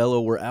Kofi and Bello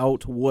were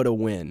out. What a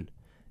win.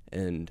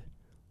 And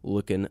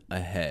looking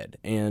ahead.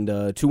 And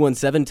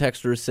 217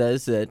 texter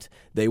says that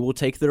they will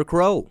take their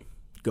crow.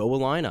 Go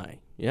Illini.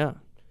 Yeah.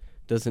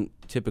 Doesn't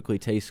typically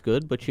taste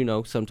good, but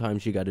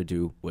sometimes you got to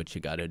do what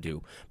you got to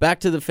do. Back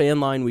to the fan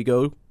line we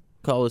go.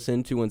 Call us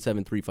in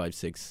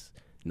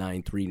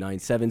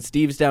 217-356-9397.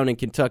 Steve's down in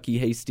Kentucky.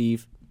 Hey,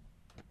 Steve.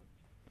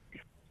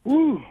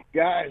 Woo,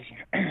 guys.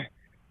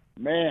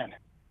 Man,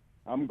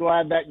 I'm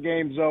glad that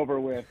game's over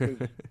with.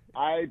 'Cause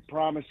I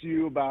promise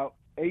you, about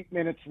 8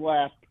 minutes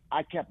left,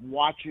 I kept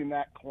watching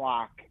that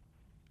clock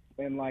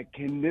and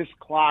can this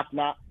clock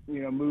not,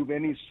 move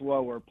any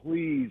slower?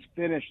 Please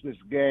finish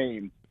this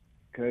game.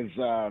 Because,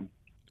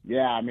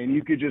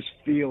 you could just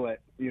feel it,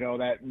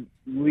 that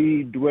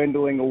lead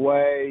dwindling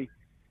away.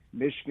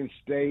 Michigan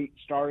State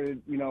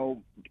started,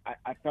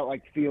 I felt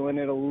like feeling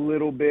it a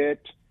little bit.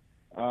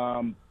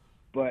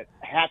 But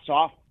hats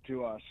off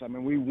to us.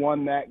 We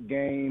won that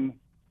game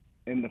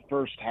in the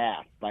first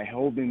half by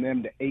holding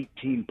them to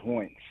 18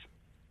 points.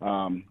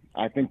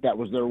 I think that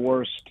was their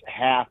worst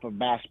half of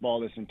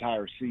basketball this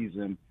entire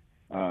season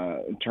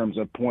in terms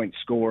of points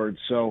scored.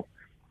 So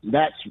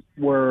that's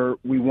where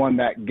we won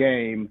that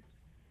game.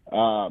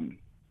 Not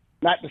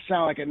to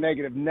sound like a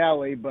negative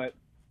Nelly, but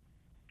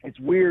it's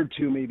weird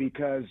to me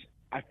because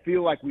I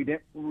feel like we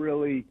didn't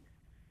really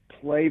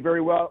play very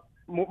well.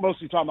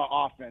 Mostly talking about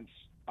offense.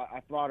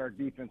 I thought our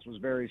defense was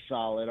very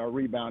solid. Our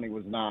rebounding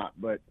was not,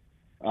 but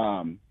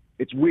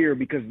it's weird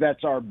because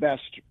that's our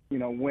best,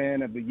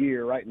 win of the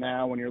year right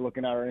now. When you're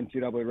looking at our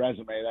NCAA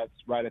resume, that's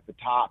right at the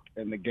top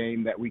in the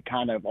game that we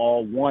kind of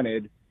all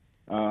wanted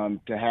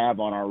to have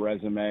on our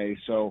resume.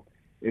 So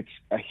it's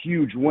a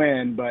huge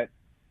win, but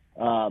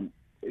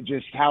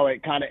just how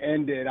it kind of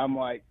ended, I'm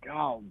like,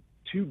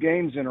 2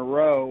 games in a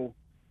row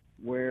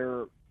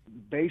where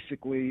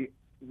basically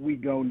we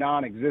go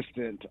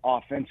non-existent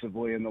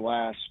offensively in the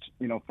last,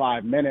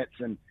 5 minutes.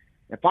 And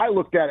if I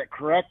looked at it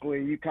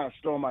correctly, you kind of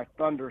stole my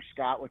thunder,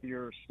 Scott, with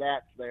your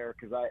stats there,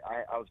 because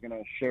I was going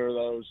to share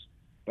those.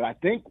 But I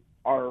think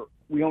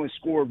we only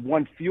scored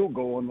 1 field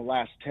goal in the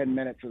last 10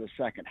 minutes of the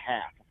second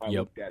half, if I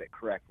looked at it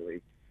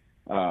correctly.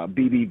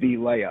 BBV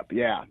layup,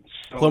 yeah.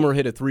 So, Plummer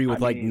hit a 3 with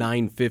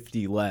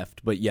 9:50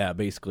 left, but yeah,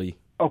 basically.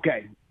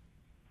 Okay.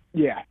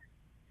 Yeah,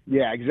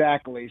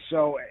 exactly.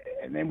 So,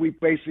 and then we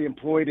basically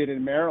employed it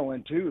in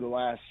Maryland too, the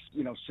last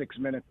 6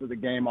 minutes of the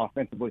game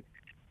offensively.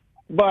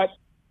 But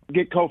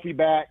get Kofi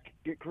back,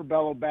 get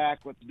Curbelo back.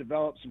 Let's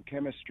develop some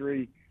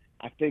chemistry.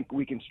 I think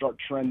we can start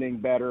trending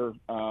better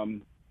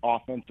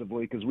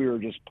offensively because we were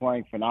just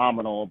playing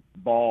phenomenal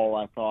ball,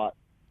 I thought,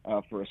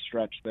 for a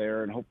stretch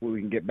there, and hopefully we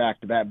can get back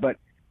to that. But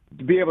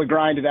to be able to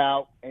grind it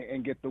out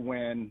and get the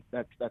win,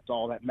 that's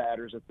all that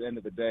matters at the end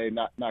of the day.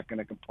 Not going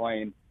to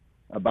complain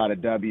about a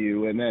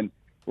W. And then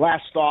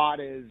last thought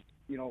is,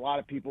 a lot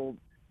of people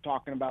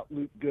talking about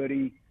Luke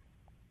Goody.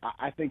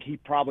 I think he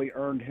probably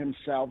earned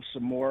himself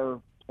some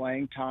more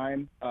playing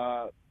time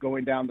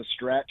going down the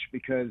stretch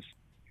because,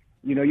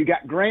 you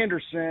got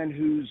Granderson,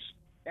 who's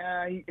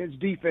his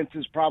defense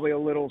is probably a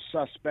little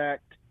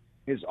suspect.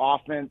 His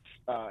offense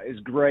is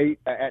great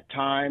at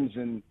times,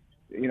 and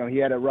he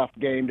had a rough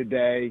game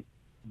today.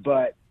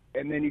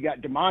 And then you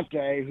got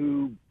DeMonte,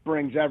 who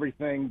brings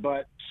everything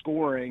but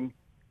scoring.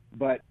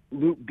 But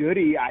Luke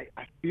Goody, I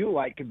feel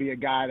like could be a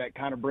guy that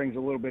kind of brings a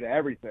little bit of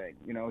everything.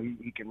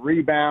 He can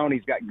rebound.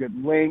 He's got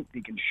good length.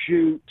 He can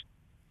shoot.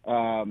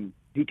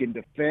 He can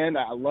defend.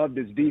 I loved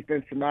his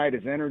defense tonight,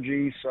 his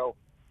energy. So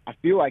I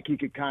feel like he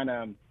could kind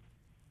of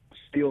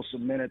steal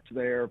some minutes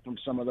there from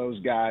some of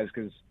those guys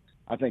because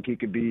I think he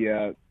could be,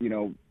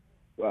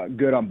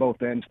 good on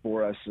both ends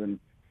for us. And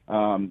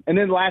then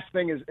the last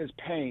thing is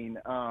Payne.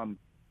 I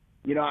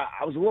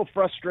was a little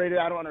frustrated.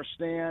 I don't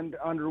understand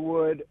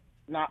Underwood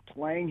not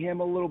playing him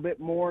a little bit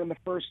more in the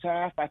first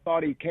half. I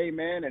thought he came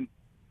in and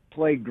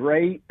played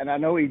great, and I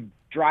know he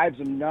drives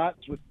them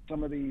nuts with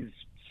some of these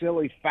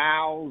silly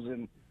fouls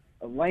and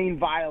a lane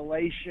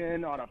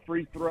violation on a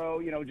free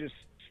throw, just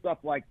stuff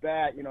like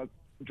that,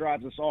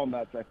 drives us all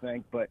nuts, I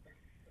think. But,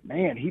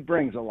 man, he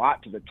brings a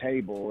lot to the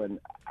table, and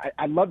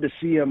I'd love to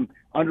see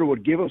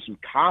Underwood give him some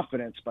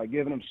confidence by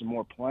giving him some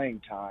more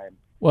playing time.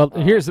 Well,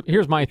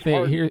 here's my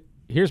thing.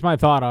 Here's my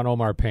thought on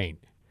Omar Payne.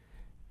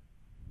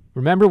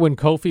 Remember when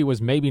Kofi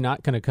was maybe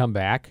not going to come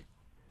back?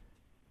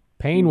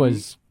 Payne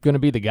was going to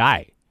be the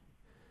guy.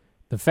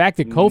 The fact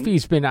that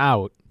Kofi's been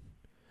out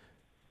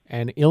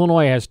and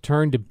Illinois has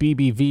turned to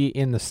BBV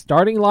in the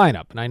starting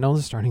lineup, and I know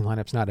the starting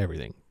lineup's not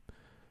everything,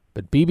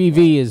 but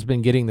BBV has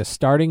been getting the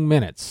starting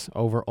minutes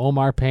over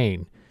Omar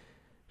Payne,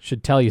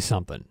 should tell you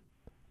something.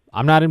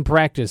 I'm not in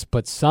practice,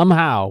 but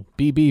somehow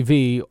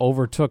BBV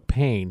overtook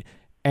Payne,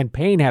 and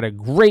Payne had a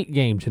great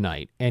game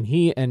tonight, and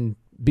he and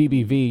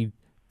BBV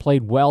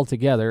played well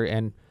together,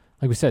 and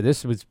like we said,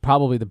 this was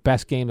probably the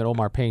best game that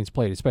Omar Payne's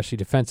played, especially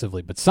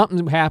defensively. But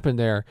something happened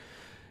there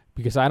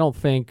because I don't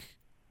think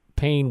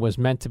Payne was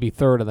meant to be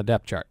third on the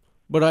depth chart.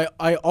 But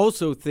I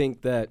also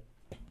think that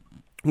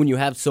when you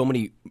have so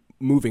many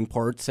moving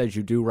parts as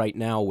you do right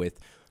now with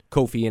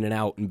Kofi in and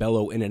out and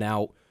Bello in and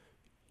out,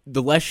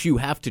 the less you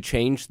have to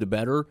change, the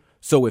better.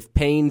 So if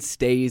Payne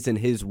stays in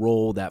his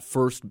role, that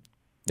first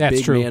That's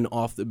big true. man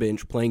off the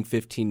bench playing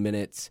 15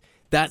 minutes.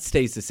 That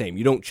stays the same.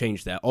 You don't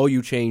change that. All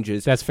you change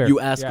is That's fair. you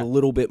ask Yeah. a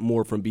little bit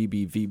more from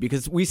BBV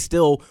because we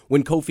still,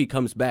 when Kofi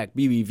comes back,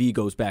 BBV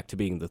goes back to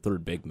being the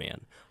third big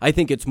man. I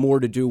think it's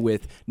more to do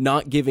with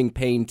not giving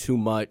Payne too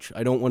much.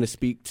 I don't want to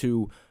speak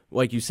to,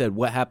 like you said,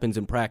 what happens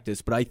in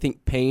practice, but I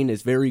think Payne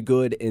is very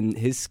good in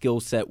his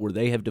skill set where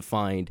they have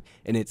defined,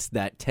 and it's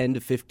that 10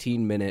 to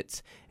 15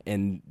 minutes,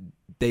 and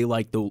they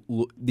like the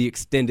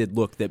extended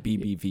look that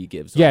BBV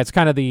gives them. Yeah, it's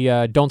kind of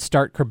the don't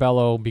start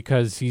Curbelo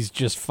because he's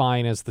just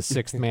fine as the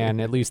sixth man.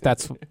 At least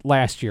that's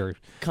last year.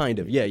 Kind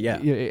of, yeah.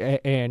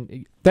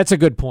 And that's a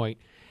good point.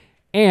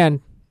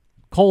 And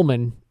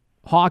Coleman,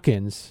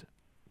 Hawkins,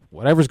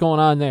 whatever's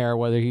going on there,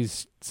 whether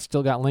he's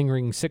still got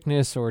lingering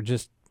sickness or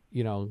just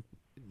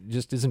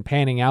isn't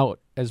panning out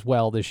as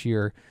well this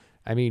year.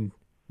 I mean,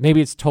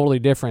 maybe it's totally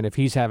different if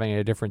he's having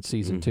a different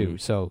season too.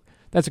 So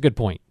that's a good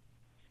point.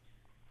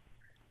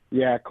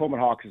 Yeah, Coleman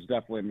Hawks is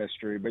definitely a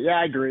mystery. But, yeah,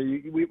 I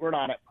agree. We're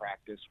not at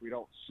practice. We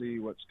don't see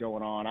what's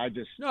going on.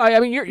 No, I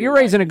mean, you're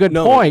raising a good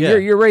point. Yeah.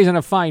 You're raising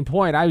a fine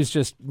point. I was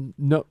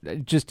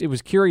it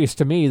was curious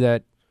to me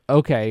that,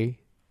 okay,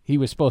 he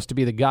was supposed to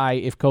be the guy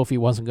if Kofi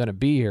wasn't going to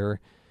be here,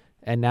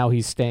 and now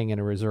he's staying in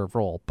a reserve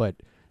role. But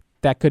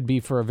that could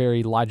be for a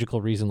very logical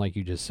reason, like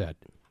you just said.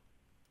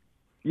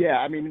 Yeah,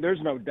 I mean,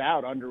 there's no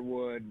doubt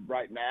Underwood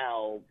right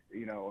now,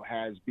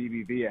 has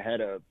BBV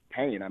ahead of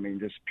Payne. I mean,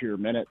 just pure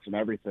minutes and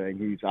everything.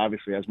 He's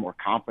obviously has more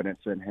confidence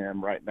in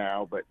him right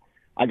now. But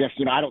I guess,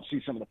 I don't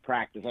see some of the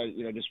practice.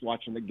 Just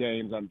watching the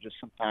games, I'm just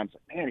sometimes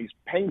like, man,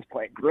 Payne's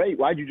playing great.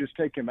 Why'd you just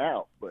take him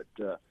out? But,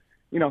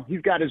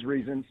 he's got his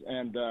reasons,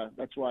 and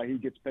that's why he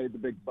gets paid the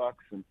big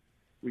bucks, and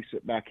we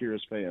sit back here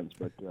as fans.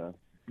 But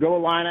go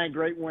Illini,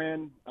 great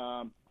win.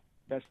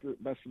 Best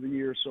of the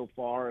year so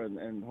far,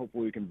 and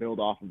hopefully we can build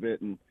off of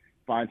it and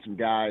find some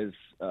guys.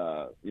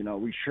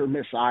 We sure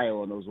miss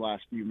Iowa in those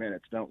last few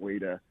minutes, don't we,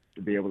 to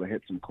be able to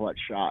hit some clutch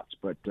shots.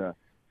 But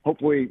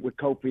hopefully with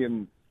Kofi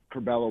and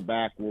Curbelo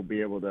back, we'll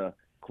be able to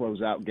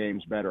close out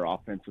games better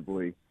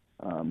offensively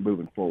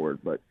moving forward.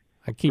 But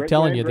I keep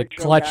telling you, the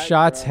clutch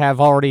shots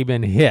have already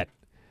been hit.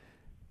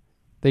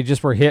 They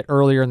just were hit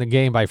earlier in the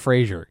game by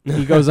Frazier.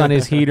 He goes on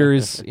his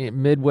heaters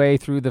midway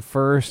through the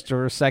first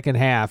or second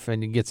half,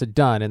 and he gets it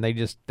done. And they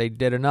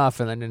did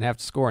enough, and then didn't have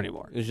to score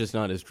anymore. It's just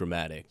not as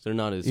dramatic. They're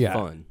not as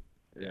fun.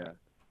 Yeah,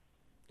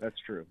 that's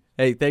true.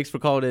 Hey, thanks for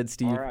calling in,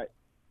 Steve. All right.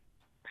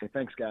 Hey,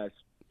 thanks, guys.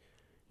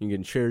 You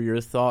can share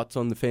your thoughts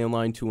on the fan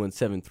line,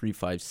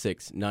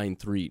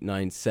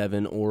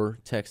 217-356-9397, or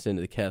text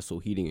into the Castle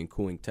Heating and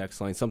Cooling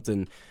text line.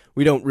 Something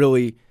we don't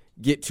really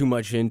get too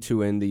much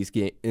into in these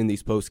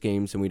post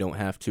games, and we don't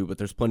have to, but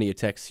there's plenty of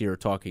texts here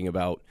talking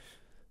about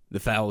the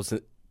fouls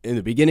in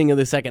the beginning of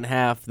the second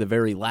half, the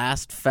very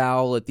last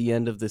foul at the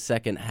end of the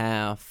second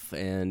half,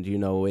 and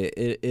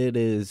it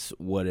is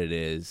what it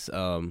is.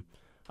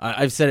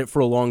 I've said it for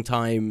a long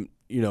time.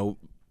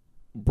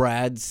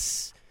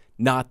 Brad's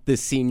not the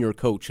senior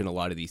coach in a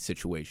lot of these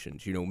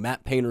situations.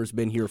 Matt Painter's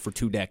been here for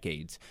 2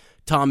 decades.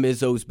 Tom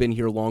Izzo's been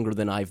here longer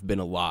than I've been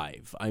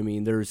alive. I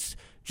mean, there's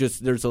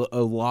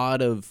a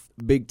lot of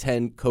Big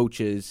Ten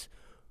coaches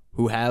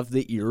who have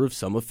the ear of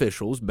some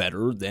officials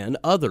better than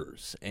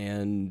others.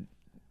 And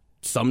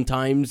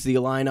sometimes the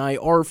Illini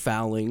are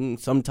fouling.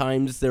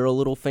 Sometimes they're a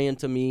little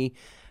phantom-y.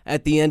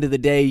 At the end of the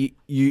day,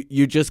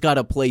 you just got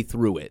to play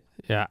through it.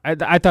 Yeah,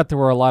 I thought there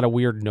were a lot of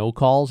weird no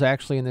calls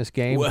actually in this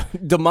game. Well,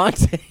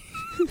 DeMonte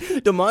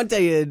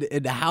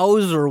and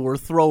Hauser were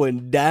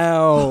throwing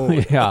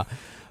down. Yeah.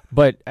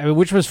 But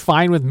which was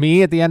fine with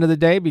me at the end of the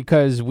day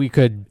because we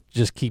could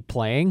just keep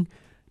playing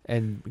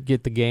and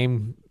get the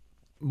game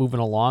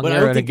moving along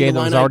there in a game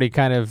that was already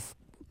kind of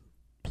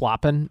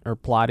plotting.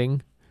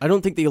 I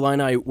don't think the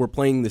Illini were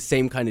playing the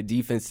same kind of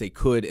defense they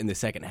could in the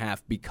second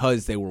half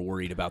because they were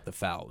worried about the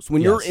fouls.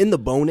 When you're in the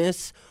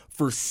bonus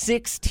for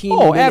 16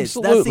 minutes,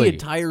 absolutely. That's the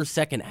entire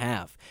second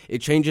half. It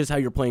changes how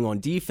you're playing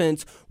on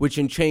defense, which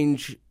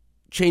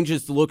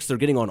changes the looks they're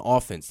getting on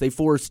offense. They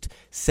forced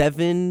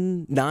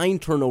 9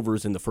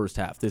 turnovers in the first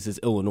half. This is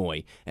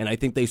Illinois, and I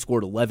think they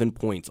scored 11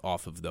 points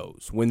off of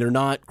those. When they're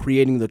not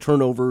creating the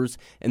turnovers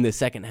in the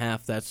second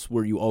half, that's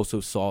where you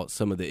also saw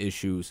some of the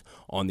issues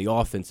on the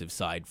offensive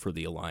side for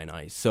the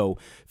Illini. So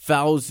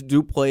fouls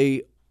do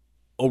play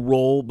a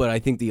role, but I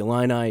think the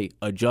Illini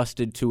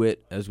adjusted to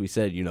it. As we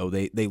said,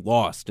 they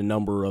lost a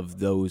number of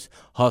those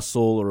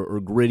hustle or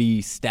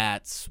gritty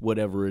stats,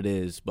 whatever it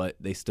is, but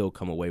they still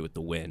come away with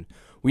the win.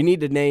 We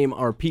need to name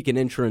our Pekin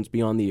Insurance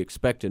beyond the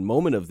expected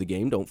moment of the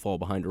game. Don't fall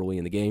behind early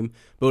in the game.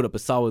 Build up a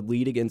solid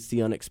lead against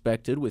the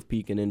unexpected with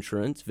Pekin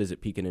Insurance.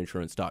 Visit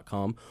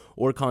PekinInsurance.com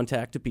or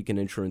contact a Pekin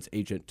Insurance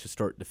agent to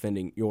start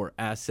defending your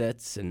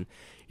assets. And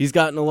he's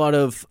gotten a lot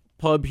of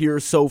pub here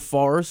so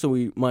far, so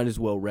we might as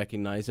well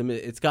recognize him.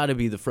 It's got to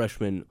be the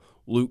freshman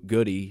Luke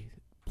Goody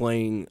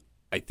playing,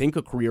 I think,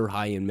 a career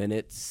high in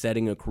minutes,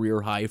 setting a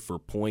career high for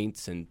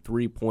points and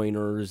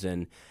three-pointers,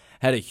 and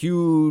had a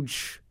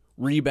huge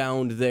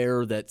rebound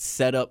there that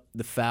set up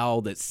the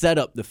foul to send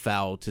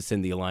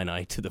the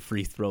Illini to the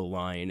free throw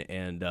line.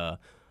 And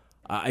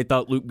I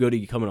thought Luke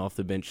Goody coming off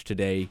the bench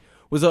today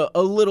was a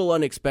little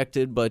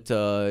unexpected, but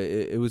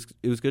it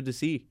was good to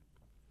see.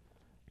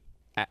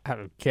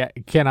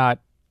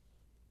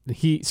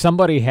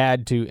 Somebody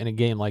had to, in a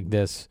game like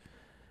this,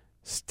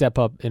 step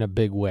up in a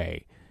big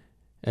way.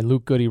 And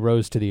Luke Goody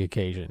rose to the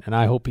occasion. And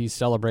I hope he's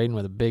celebrating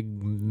with a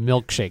big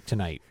milkshake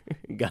tonight.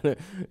 Gotta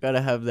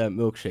have that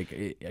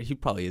milkshake. He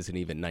probably isn't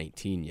even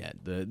 19 yet.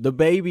 The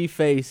baby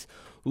face,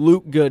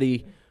 Luke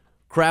Goody,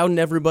 crowding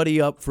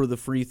everybody up for the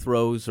free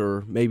throws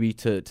or maybe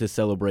to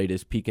celebrate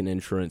his Pekin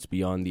Insurance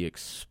beyond the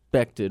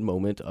expected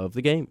moment of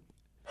the game.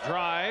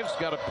 Drives,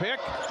 got a pick,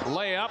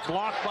 layup,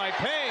 blocked by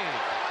Payne.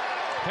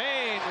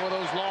 Payne with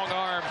those long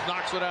arms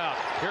knocks it out.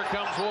 Here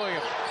comes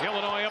Williams.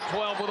 Illinois up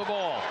 12 with the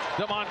ball.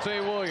 DeMonte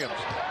Williams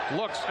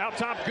looks out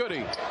top.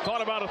 Goody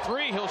thought about a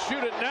three. He'll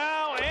shoot it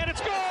now, and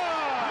it's good.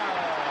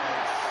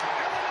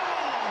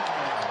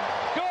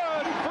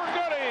 Good for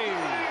Goody.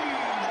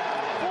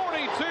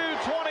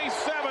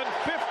 42-27,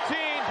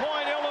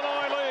 15-point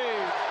Illinois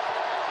lead.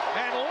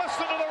 And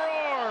listen to the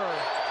roar.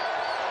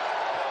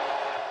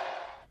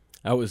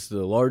 That was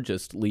the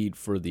largest lead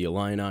for the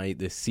Illini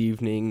this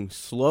evening.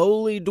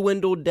 Slowly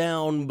dwindled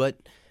down, but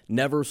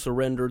never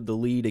surrendered the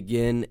lead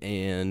again,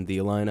 and the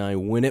Illini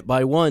win it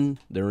by 1.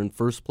 They're in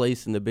first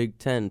place in the Big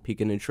Ten.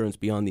 Pekin Insurance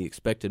beyond the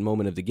expected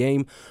moment of the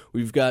game.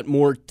 We've got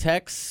more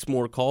texts,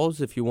 more calls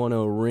if you want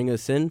to ring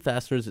us in.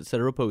 Fasteners,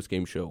 etc.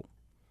 Postgame show.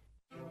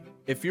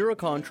 If you're a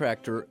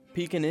contractor,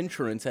 Pekin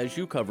Insurance has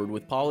you covered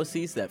with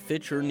policies that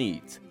fit your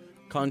needs.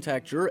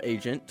 Contact your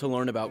agent to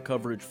learn about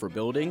coverage for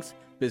buildings,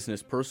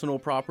 business personal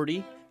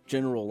property,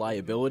 general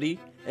liability,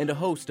 and a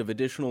host of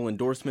additional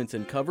endorsements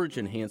and coverage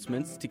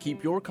enhancements to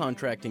keep your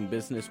contracting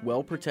business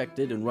well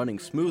protected and running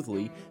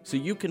smoothly so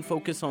you can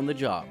focus on the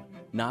job,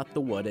 not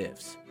the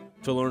what-ifs.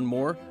 To learn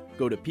more,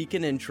 go to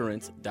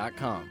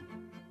PekinInsurance.com.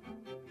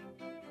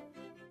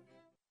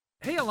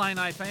 Hey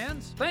Illini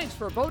fans, thanks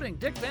for voting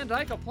Dick Van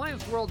Dyke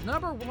Appliance World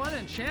 #1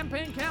 in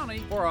Champaign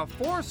County for a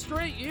 4th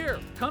straight year.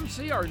 Come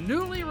see our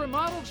newly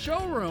remodeled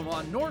showroom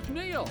on North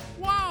Neal.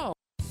 Wow!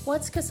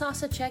 What's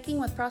Kasasa checking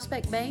with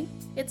Prospect Bank?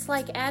 It's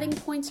like adding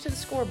points to the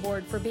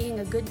scoreboard for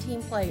being a good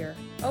team player.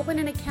 Open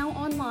an account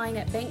online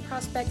at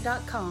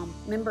bankprospect.com.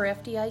 Member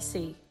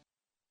FDIC.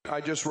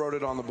 I just wrote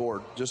it on the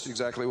board, just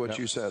exactly what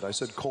you said. I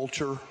said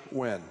culture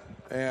win.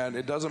 And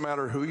it doesn't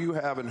matter who you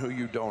have and who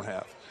you don't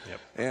have. Yep.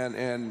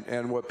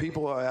 And what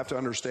people have to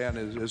understand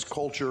is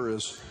culture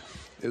is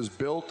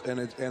built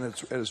and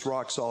it's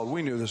rock solid.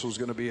 We knew this was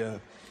going to be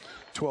a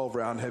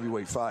 12-round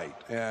heavyweight fight.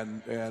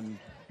 And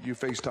you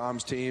face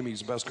Tom's team. He's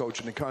the best coach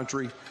in the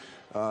country.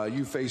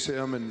 You face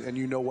him, and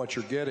you know what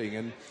you're getting.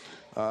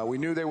 And we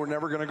knew they were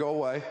never going to go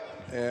away.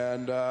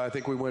 And I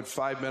think we went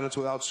 5 minutes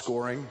without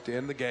scoring to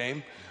end the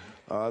game.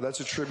 That's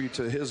a tribute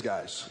to his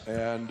guys.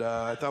 And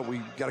I thought we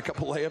got a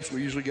couple layups.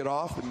 We usually get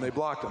off, and they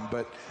blocked them.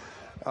 But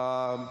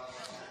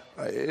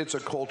it's a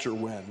culture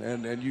win.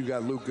 And you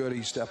got Luke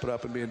Goody stepping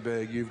up and being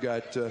big. You've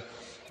got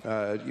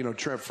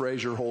Trent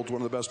Frazier holds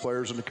one of the best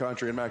players in the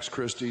country, and Max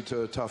Christie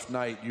to a tough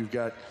night. You've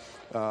got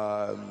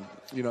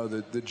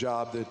the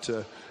job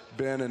that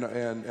Ben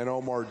and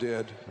Omar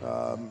did.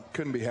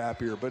 Couldn't be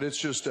happier. But it's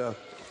just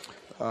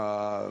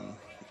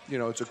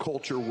it's a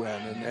culture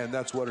win, and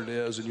that's what it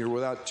is. And you're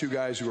without two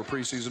guys who are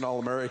preseason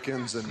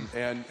All-Americans,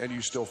 and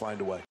you still find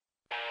a way.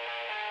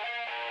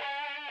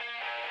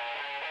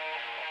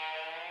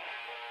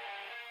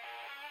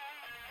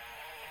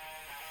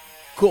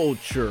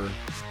 Culture.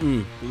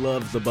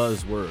 Love the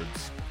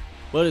buzzwords.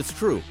 But it's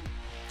true.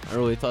 I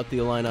really thought the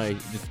Illini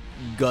just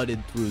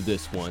gutted through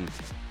this one.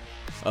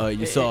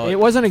 You saw it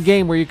wasn't a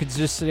game where you could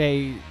just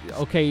say,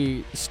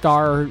 okay,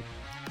 star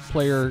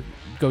player,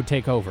 go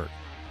take over.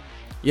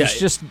 Yeah,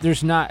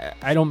 there's not,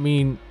 I don't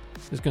mean,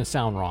 it's going to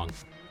sound wrong.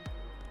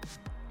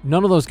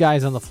 None of those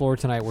guys on the floor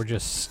tonight were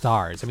just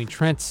stars. I mean,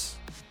 Trent's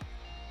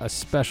a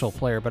special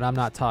player, but I'm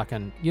not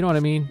talking, you know what I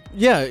mean?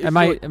 Yeah.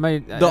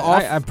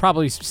 I'm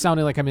probably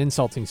sounding like I'm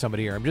insulting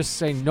somebody here. I'm just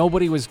saying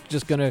nobody was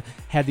just going to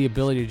have the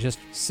ability to just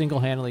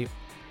single-handedly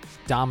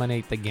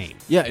dominate the game.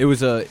 Yeah, it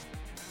was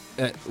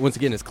once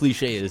again, as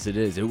cliche as it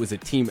is, it was a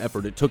team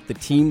effort. It took the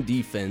team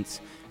defense,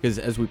 because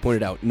as we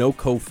pointed out, no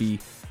Kofi.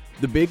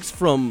 The bigs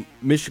from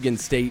Michigan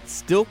State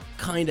still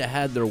kind of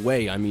had their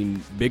way. I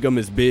mean, Bigham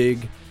is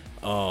big.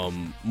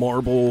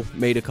 Marble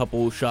made a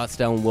couple shots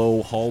down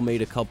low. Hall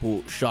made a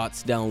couple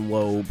shots down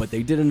low, but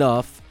they did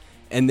enough.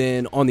 And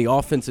then on the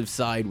offensive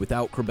side,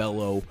 without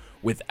Curbelo,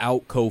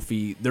 without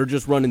Kofi, they're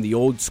just running the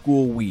old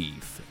school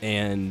weave.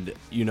 And,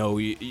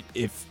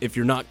 if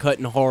you're not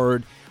cutting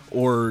hard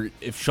or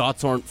if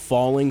shots aren't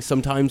falling,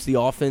 sometimes the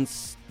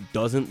offense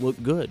doesn't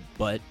look good.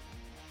 But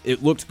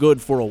it looked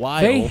good for a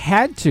while. They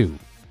had to.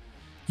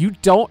 You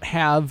don't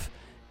have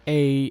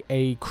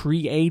a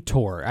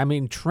creator. I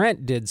mean,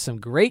 Trent did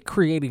some great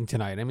creating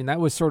tonight. I mean, that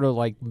was sort of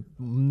like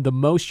the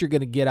most you're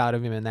going to get out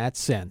of him in that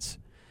sense.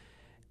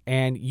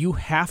 And you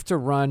have to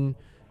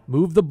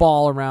move the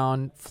ball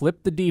around,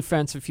 flip the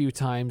defense a few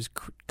times,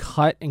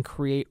 cut and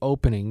create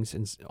openings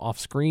and off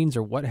screens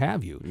or what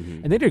have you.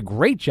 Mm-hmm. And they did a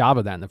great job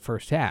of that in the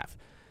first half.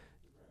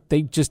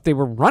 they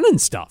were running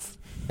stuff,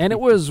 and it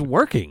was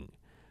working.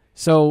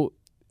 So,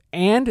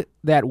 and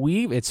that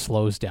weave, it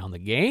slows down the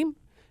game.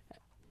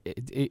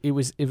 It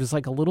was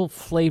like a little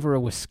flavor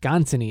of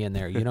Wisconsin-y in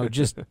there,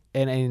 just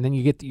and then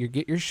you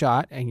get your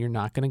shot, and you're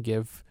not going to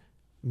give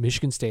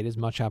Michigan State as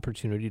much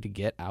opportunity to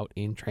get out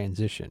in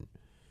transition.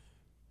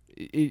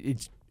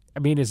 It's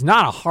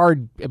not a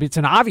hard. It's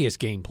an obvious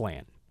game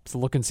plan. So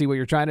look and see what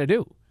you're trying to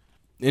do.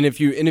 And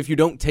if you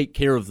don't take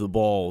care of the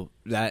ball,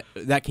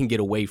 that can get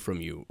away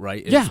from you,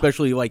 right? Yeah.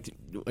 Especially like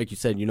you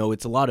said,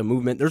 it's a lot of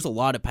movement. There's a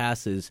lot of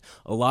passes,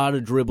 a lot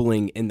of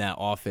dribbling in that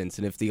offense.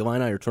 And if the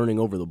Illini are turning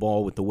over the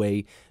ball with the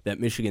way that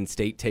Michigan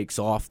State takes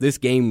off, this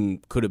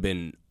game could have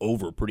been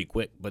over pretty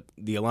quick. But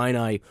the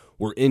Illini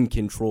were in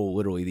control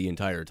literally the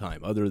entire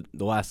time.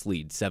 The last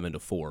lead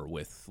 7-4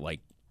 with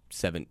like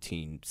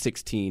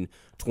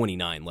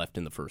 16-29 left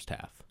in the first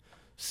half.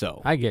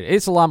 So I get it.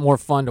 It's a lot more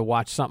fun to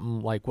watch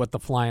something like what the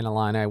Flying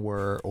Illini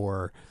were,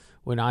 or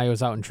when I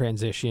was out in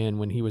transition,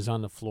 when he was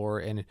on the floor.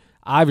 And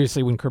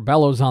obviously when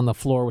Curbello's on the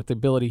floor with the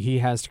ability he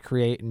has to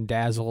create and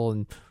dazzle,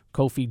 and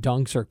Kofi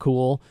dunks are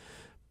cool.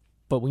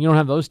 But when you don't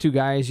have those two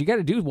guys, you got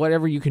to do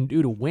whatever you can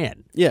do to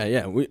win.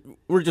 Yeah.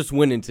 We're just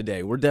winning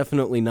today. We're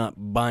definitely not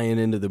buying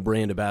into the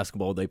brand of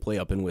basketball they play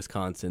up in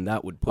Wisconsin.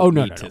 That would put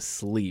me to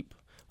sleep.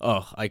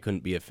 Oh, I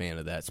couldn't be a fan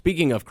of that.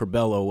 Speaking of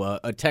Curbello,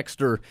 a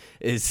texter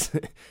is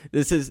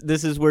this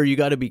is where you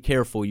got to be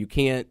careful. You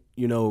can't,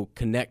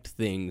 connect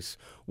things.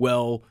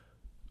 Well,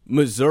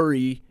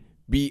 Missouri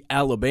beat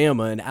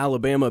Alabama and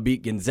Alabama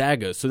beat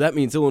Gonzaga, so that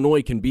means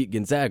Illinois can beat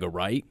Gonzaga,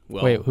 right?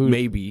 Well, wait, who?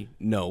 Maybe.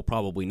 No,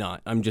 probably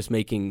not. I'm just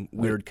making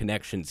weird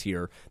connections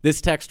here.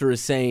 This texter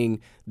is saying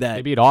that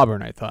they beat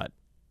Auburn, I thought.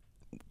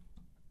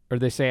 Or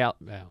they say now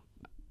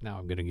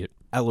I'm going to get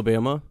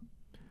Alabama.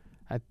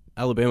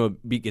 Alabama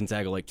beat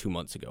Gonzaga like 2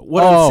 months ago.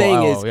 I'm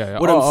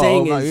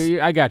saying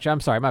is, I got you. I'm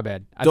sorry, my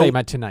bad. I thought you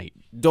meant tonight.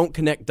 Don't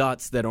connect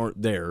dots that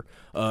aren't there.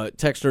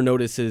 Texter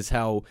notices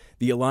how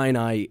the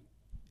Illini,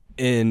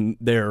 in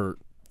their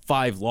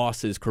 5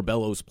 losses,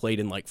 Curbello's played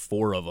in like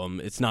 4 of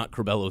them. It's not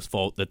Curbello's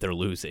fault that they're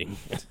losing.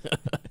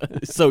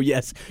 So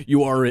yes,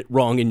 you are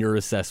wrong in your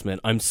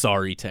assessment. I'm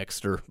sorry,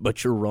 texter,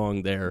 but you're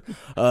wrong there.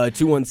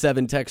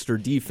 217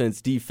 texter,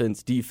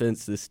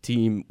 defense. This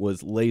team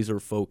was laser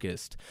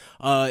focused.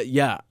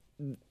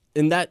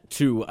 And that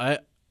too, I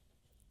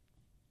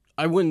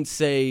wouldn't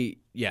say,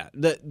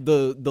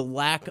 the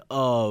lack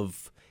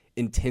of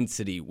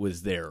intensity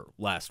was there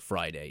last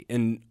Friday.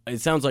 And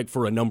it sounds like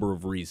for a number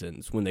of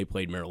reasons when they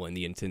played Maryland,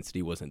 the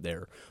intensity wasn't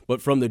there.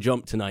 But from the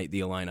jump tonight,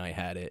 the Illini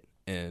had it,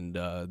 and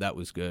that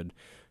was good.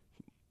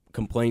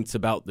 Complaints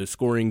about the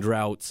scoring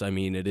droughts.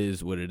 It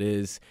is what it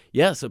is.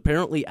 Yes,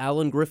 apparently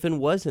Alan Griffin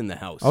was in the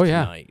house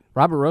tonight. Yeah.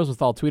 Robert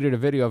Rosenthal tweeted a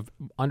video of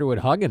Underwood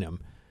hugging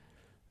him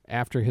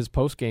after his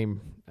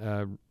post-game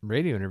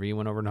radio interview. He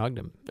went over and hugged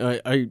him.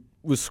 I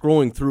was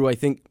scrolling through. I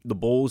think the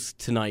Bulls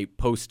tonight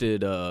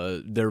posted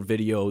their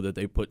video that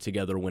they put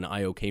together when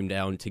Io came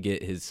down to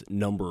get his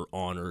number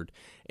honored.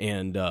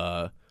 And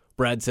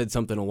Brad said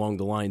something along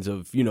the lines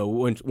of,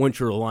 once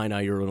you're an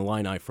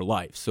Illini for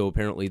life. So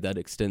apparently that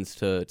extends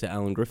to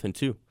Alan Griffin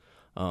too.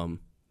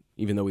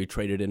 Even though he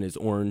traded in his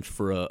orange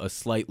for a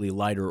slightly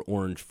lighter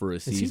orange for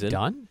a season. Is he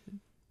done?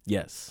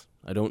 Yes.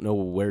 I don't know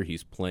where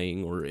he's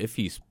playing or if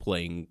he's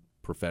playing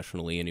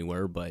professionally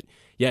anywhere, but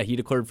yeah, he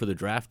declared for the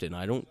draft, and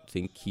I don't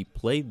think he's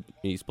playing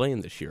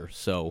this year.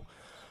 So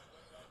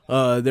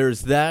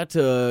there's that.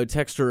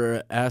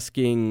 Texter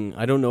asking,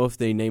 I don't know if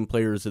they named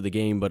players of the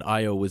game, but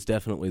Io was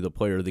definitely the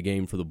player of the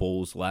game for the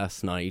Bulls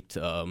last night.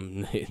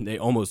 They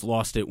almost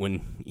lost it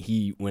when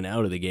he went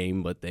out of the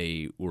game, but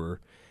they were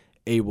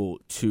able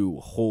to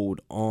hold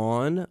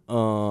on.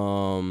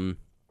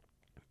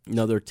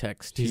 Another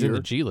text He's here. in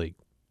the G League.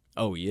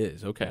 Oh, he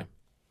is? Okay. Yeah.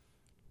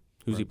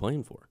 Who's he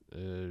playing for?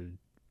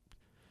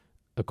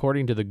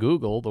 According to the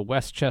Google, the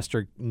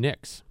Westchester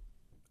Knicks.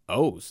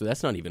 Oh, so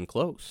that's not even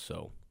close.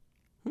 So,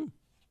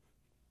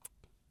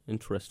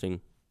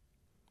 interesting.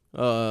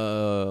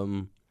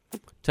 Texter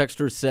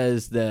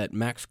says that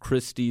Max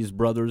Christie's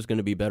brother is going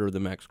to be better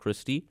than Max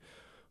Christie.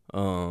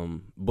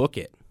 Book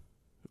it.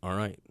 All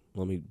right.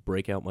 Let me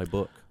break out my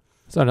book.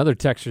 So another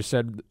texter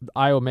said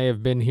Iowa may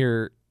have been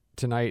here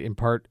tonight in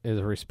part as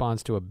a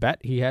response to a bet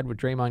he had with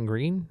Draymond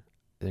Green.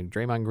 I think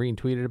Draymond Green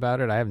tweeted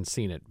about it. I haven't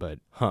seen it, but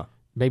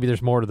maybe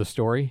there's more to the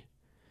story.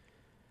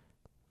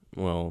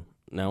 Well,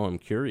 now I'm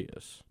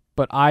curious.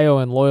 But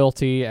Iowa and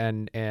loyalty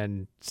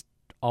and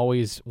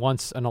always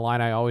once an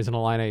Illini, always an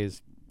Illini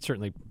is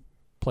certainly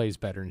plays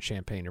better in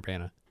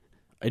Champaign-Urbana.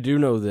 I do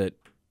know that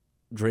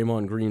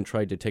Draymond Green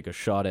tried to take a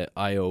shot at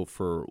Io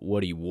for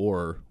what he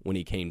wore when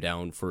he came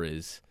down for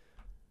his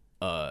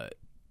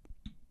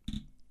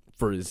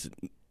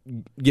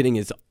getting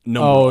his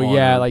number. Oh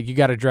yeah, like you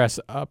got to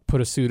dress up,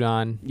 put a suit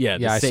on. Yeah,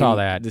 I saw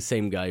that. The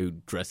same guy who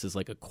dresses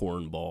like a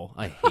cornball.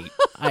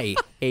 I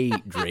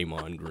hate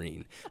Draymond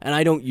Green, and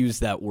I don't use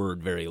that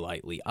word very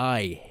lightly.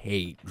 I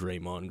hate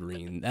Draymond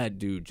Green. That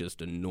dude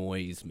just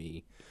annoys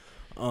me.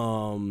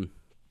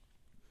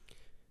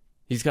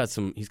 He's got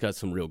some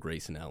real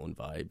Grayson Allen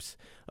vibes.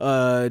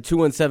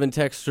 217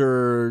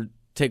 texter,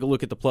 take a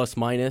look at the plus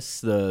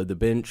minus. The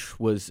bench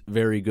was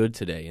very good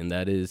today, and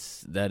that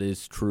is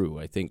true.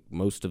 I think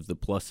most of the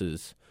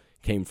pluses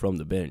came from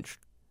the bench.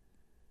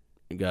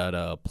 You got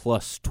a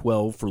plus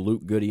 12 for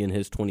Luke Goody in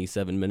his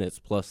 27 minutes,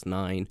 plus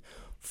 9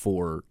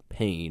 for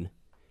Payne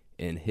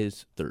in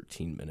his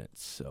 13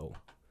 minutes. So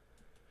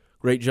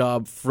great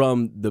job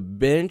from the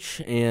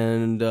bench,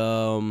 and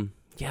I'm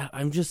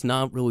just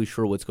not really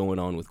sure what's going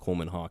on with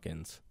Coleman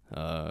Hawkins.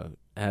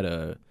 Had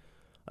a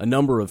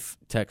number of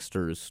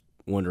texters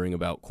wondering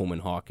about Coleman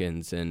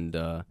Hawkins, and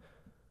I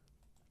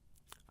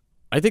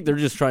think they're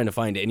just trying to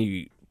find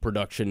any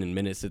production and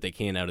minutes that they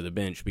can out of the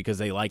bench because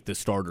they like the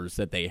starters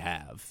that they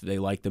have. They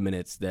like the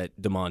minutes that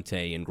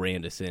DeMonte and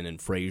Grandison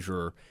and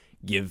Frazier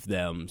give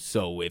them.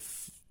 So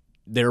if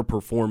they're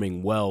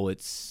performing well,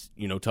 it's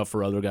tough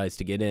for other guys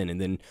to get in.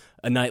 And then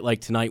a night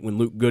like tonight when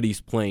Luke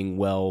Goody's playing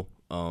well,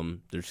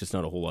 there's just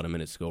not a whole lot of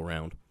minutes to go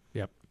around.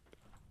 Yep.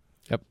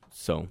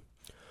 So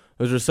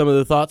those are some of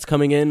the thoughts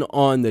coming in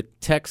on the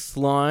text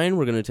line.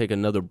 We're going to take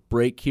another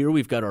break here.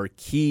 We've got our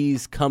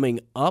keys coming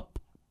up,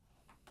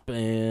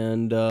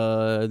 and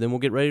then we'll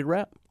get ready to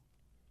wrap.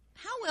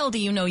 How well do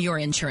you know your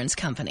insurance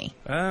company?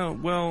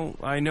 Well,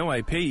 I know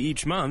I pay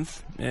each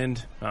month,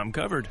 and I'm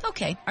covered.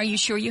 Okay. Are you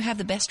sure you have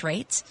the best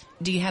rates?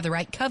 Do you have the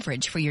right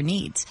coverage for your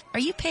needs? Are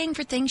you paying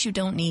for things you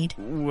don't need?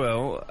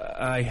 Well,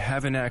 I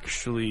haven't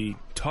actually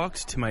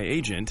talked to my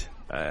agent.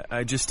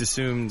 I just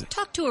assumed...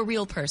 Talk to a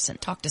real person.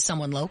 Talk to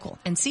someone local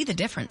and see the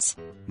difference.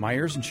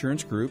 Myers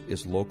Insurance Group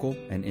is local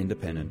and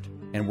independent,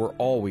 and we're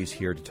always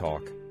here to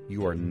talk.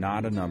 You are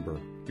not a number.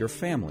 You're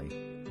family.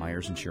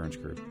 Myers Insurance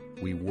Group.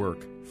 We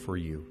work for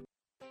you.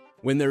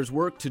 When there's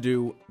work to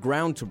do,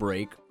 ground to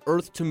break,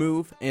 earth to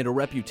move, and a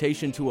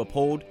reputation to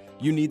uphold,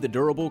 you need the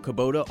durable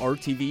Kubota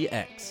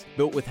RTV-X.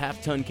 Built with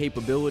half-ton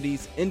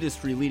capabilities,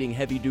 industry-leading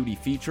heavy-duty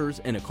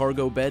features, and a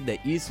cargo bed that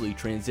easily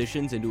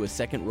transitions into a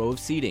second row of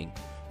seating.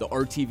 The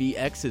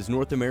RTV-X is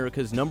North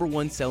America's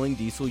 #1 selling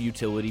diesel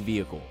utility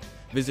vehicle.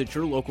 Visit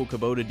your local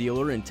Kubota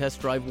dealer and test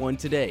drive one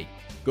today.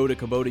 Go to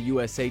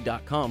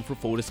KubotaUSA.com for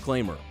full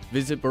disclaimer.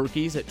 Visit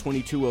Berkey's at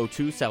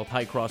 2202 South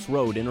High Cross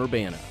Road in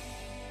Urbana.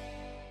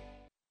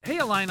 Hey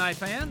Illini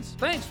fans,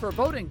 thanks for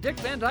voting Dick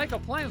Van Dyke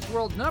Appliance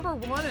World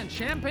 #1 in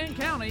Champaign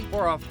County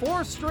for a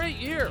 4th straight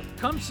year.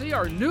 Come see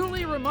our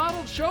newly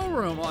remodeled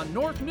showroom on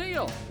North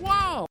Neal.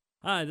 Wow!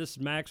 Hi, this is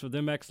Max with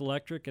MX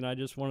Electric, and I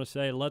just want to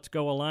say, let's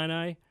go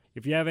Illini.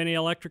 If you have any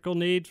electrical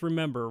needs,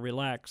 remember,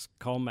 relax,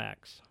 call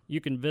Max.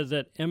 You can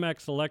visit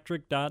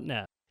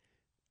mxelectric.net.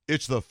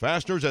 It's the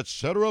Fasteners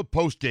Etc.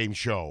 postgame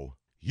show.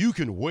 You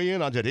can weigh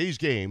in on today's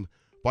game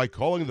by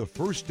calling the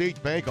First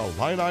State Bank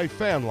Illini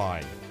fan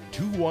line,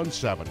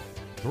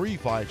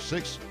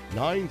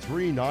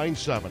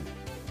 217-356-9397,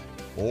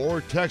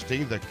 or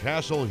texting the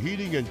Castle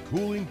Heating and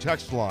Cooling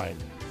text line,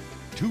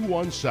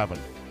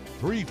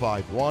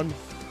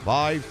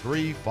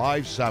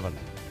 217-351-5357.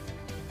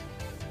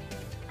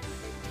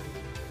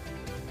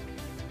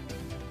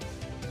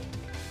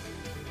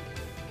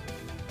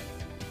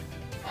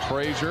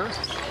 Frazier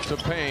to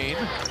Payne.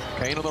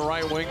 Payne on the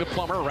right wing to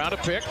Plummer. Around a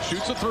pick.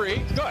 Shoots a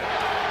three. Good.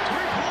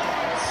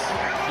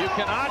 You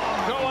cannot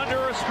go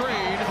under a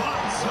screen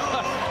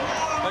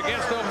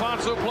against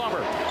Alfonso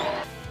Plummer.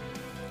 A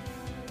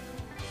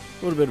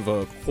little bit of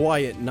a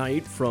quiet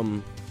night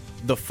from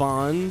the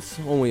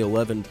Fonz. Only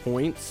 11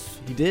 points.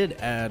 He did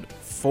add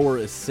 4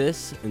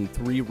 assists and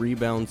 3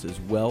 rebounds as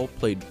well.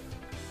 Played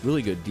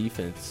really good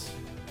defense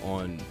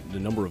on the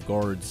number of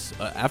guards.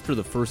 After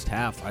the first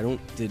half,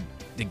 did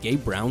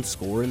Gabe Brown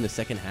score in the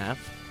second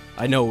half?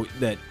 I know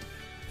that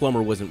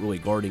Plummer wasn't really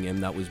guarding him.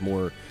 That was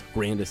more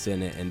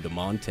Grandison and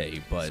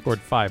DeMonte. But scored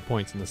 5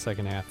 points in the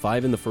second half.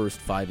 5 in the first,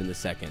 5 in the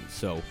second.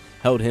 So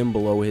held him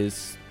below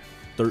his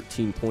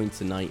 13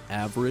 points a night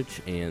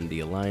average. And the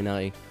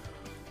Illini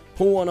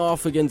pull one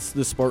off against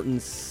the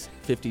Spartans,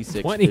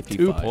 56-55.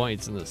 22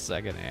 points in the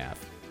second half.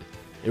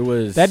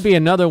 That'd be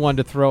another one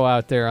to throw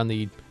out there on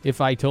the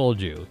If I Told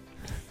You.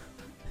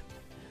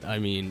 I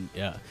mean,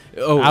 yeah.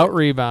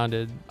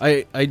 Out-rebounded.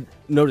 I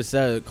noticed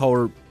that a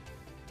caller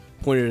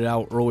pointed it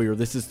out earlier.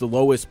 This is the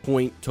lowest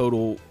point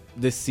total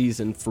this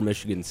season for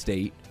Michigan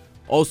State.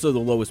 Also the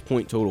lowest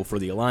point total for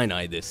the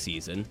Illini this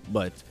season.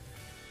 But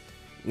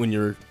when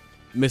you're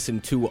missing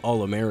 2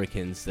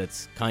 All-Americans,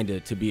 that's kind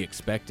of to be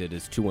expected,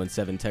 as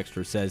 217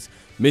 texter says,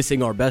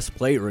 missing our best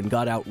player and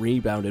got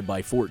out-rebounded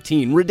by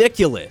 14.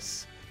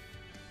 Ridiculous!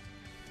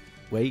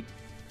 Wait,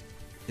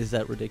 is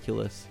that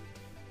ridiculous?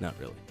 Not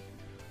really.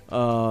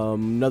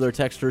 Another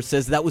texter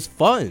says that was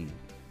fun.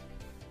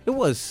 It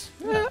was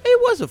a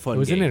fun game. It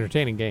was an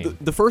entertaining game.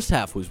 The first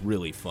half was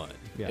really fun.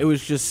 Yeah. It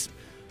was just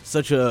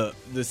the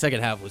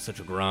second half was such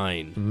a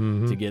grind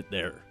to get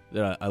there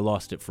that I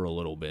lost it for a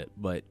little bit,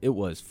 but it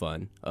was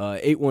fun.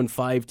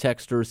 815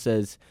 texter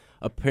says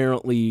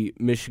apparently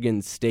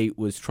Michigan State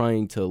was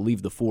trying to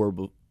leave the floor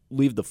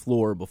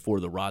before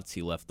the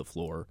ROTC left the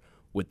floor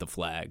with the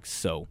flags.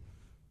 So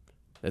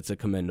That's a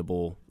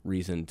commendable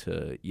reason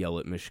to yell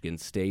at Michigan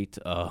State.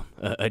 A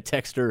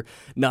texter,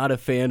 not a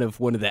fan of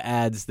one of the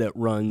ads that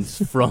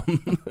runs from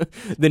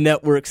the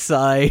network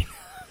side.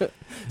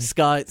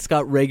 Scott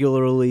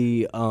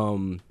regularly.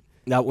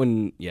 That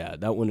one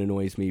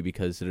annoys me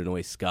because it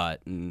annoys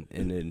Scott, and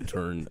in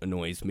turn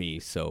annoys me.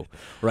 So,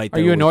 right. Are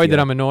you annoyed that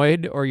I'm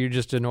annoyed, or are you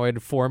just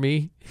annoyed for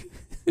me?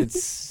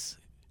 It's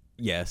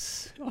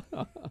yes.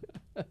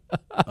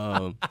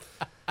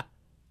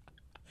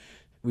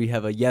 We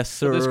have a yes,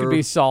 sir. This could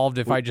be solved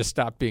if I just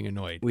stop being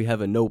annoyed. We have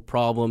a no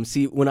problem.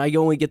 See, when I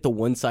only get the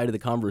one side of the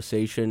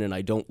conversation and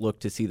I don't look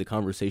to see the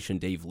conversation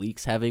Dave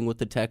Leake's having with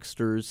the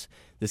texters,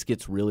 this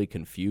gets really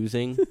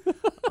confusing.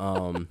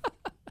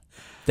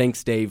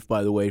 Thanks, Dave,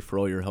 by the way, for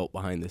all your help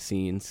behind the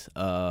scenes.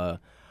 I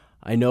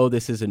know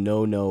this is a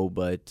no-no,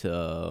 but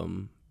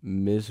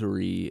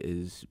Missouri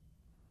is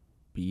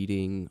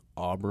beating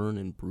Auburn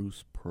and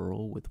Bruce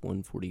Pearl with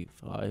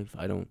 145.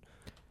 I don't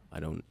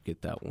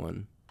get that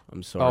one.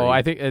 I'm sorry. Oh,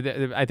 I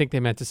think they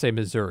meant to say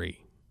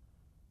Missouri,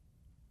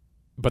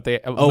 but they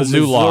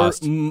Mizzou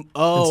lost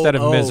instead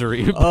of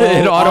Missouri. It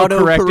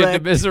auto-corrected to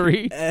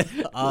Missouri,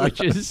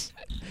 which is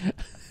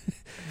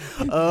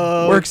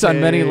works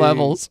on many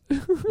levels.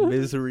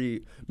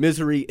 Missouri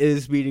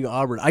is beating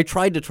Auburn. I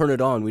tried to turn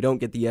it on. We don't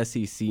get the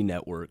SEC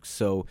network,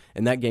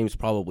 and that game's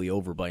probably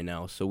over by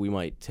now. So we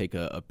might take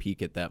a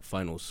peek at that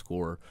final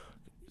score.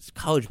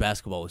 College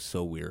basketball is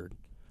so weird.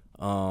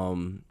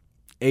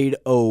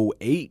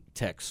 808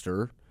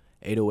 texter,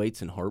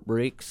 808s and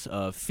heartbreaks.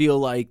 Feel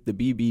like the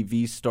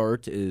BBV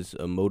start is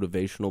a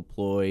motivational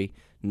ploy.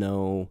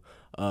 No.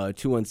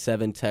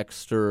 217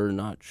 texter,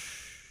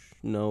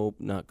 nope,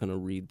 not going to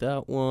read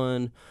that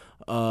one.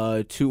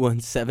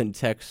 217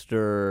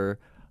 texter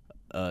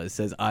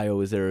says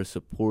Io is there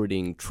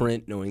supporting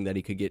Trent, knowing that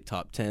he could get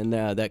top 10.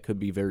 That could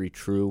be very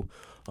true.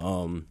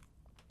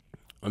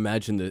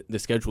 Imagine the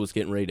schedule is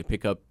getting ready to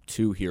pick up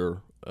 2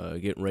 here,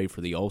 getting ready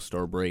for the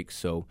All-Star break,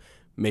 so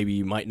maybe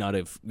you might not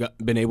have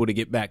been able to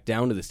get back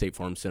down to the State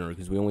Farm Center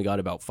because we only got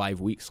about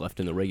 5 weeks left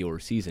in the regular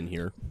season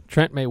here.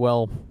 Trent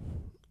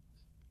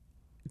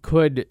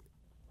could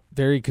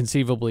very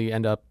conceivably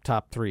end up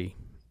top 3.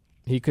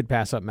 He could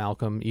pass up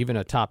Malcolm, even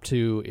a top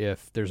 2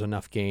 if there's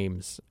enough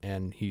games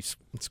and he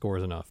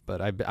scores enough.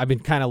 But I've been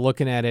kind of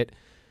looking at it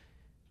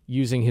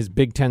using his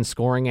Big Ten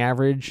scoring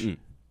average,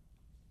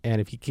 and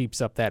if he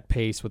keeps up that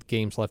pace with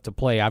games left to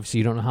play, obviously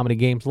you don't know how many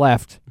games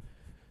left,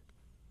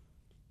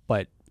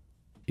 but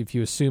if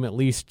you assume at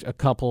least a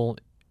couple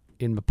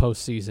in the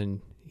postseason,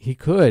 he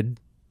could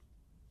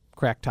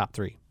crack top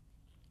 3.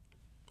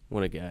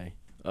 What a guy.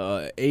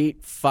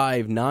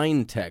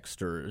 859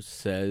 texters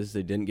says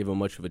they didn't give him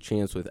much of a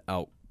chance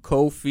without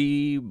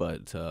Kofi,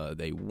 but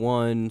they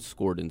won,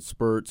 scored in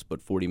spurts,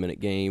 but 40-minute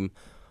game.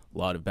 A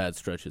lot of bad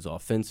stretches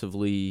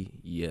offensively.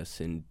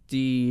 Yes,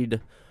 indeed.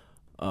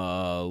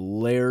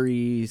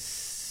 Larry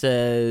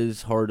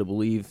says, hard to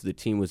believe the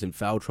team was in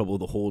foul trouble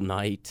the whole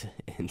night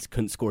and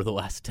couldn't score the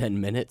last 10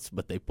 minutes,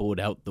 but they pulled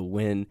out the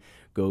win.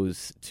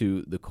 Goes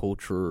to the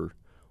culture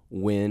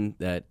win.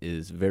 That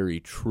is very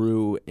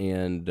true.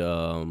 And,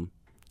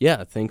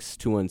 thanks to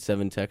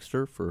 217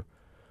 Texter for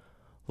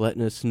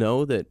letting us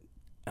know that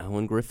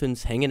Alan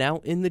Griffin's hanging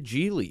out in the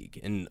G League.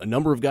 And a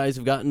number of guys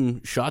have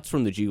gotten shots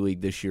from the G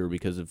League this year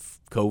because of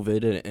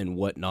COVID and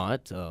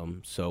whatnot.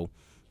 So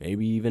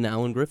maybe even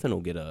Alan Griffin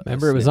will get a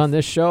Remember, it was on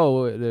this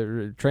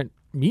show, Trent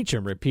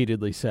Meacham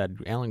repeatedly said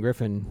Alan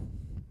Griffin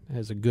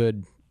has a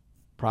good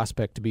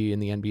prospect to be in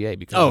the NBA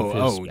because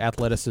of his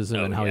athleticism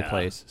and how he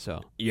plays.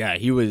 So yeah,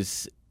 he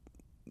was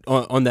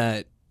on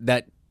that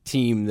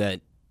team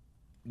that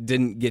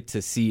didn't get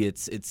to see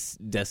its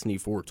destiny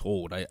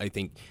foretold. I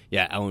think,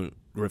 Alan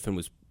Griffin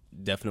was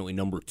definitely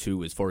number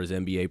 2 as far as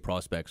NBA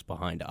prospects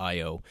behind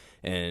Io,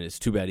 and it's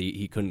too bad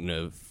he couldn't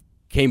have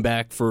came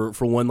back for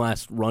one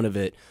last run of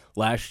it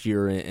last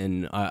year,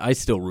 and I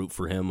still root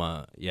for him.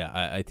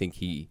 I think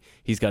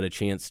he's got a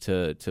chance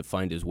to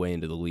find his way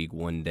into the league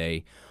one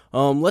day.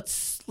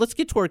 Let's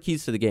get to our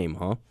keys to the game,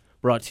 huh?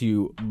 Brought to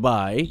you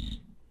by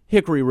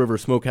Hickory River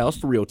Smokehouse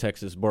for real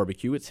Texas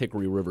barbecue. It's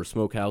Hickory River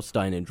Smokehouse.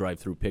 Dine and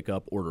drive-through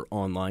pickup. Order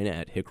online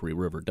at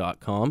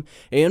hickoryriver.com.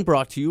 And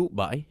brought to you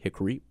by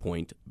Hickory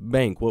Point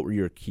Bank. What were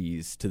your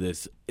keys to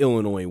this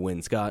Illinois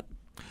win, Scott?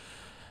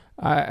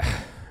 Again,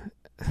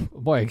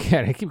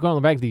 I keep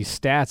going back to these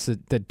stats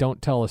that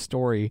don't tell a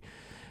story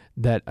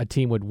that a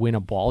team would win a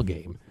ball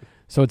game.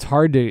 So it's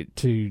hard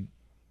to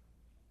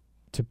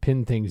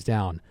pin things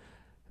down.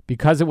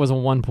 Because it was a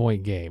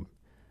 1-point game,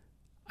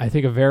 I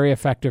think a very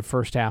effective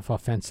first half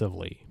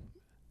offensively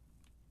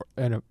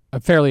and a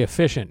fairly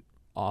efficient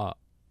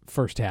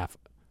first half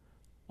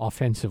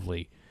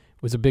offensively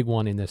was a big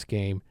one in this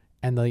game,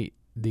 and the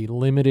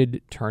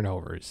limited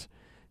turnovers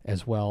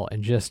as well,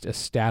 and just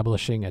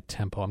establishing a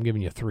tempo. I'm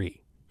giving you 3.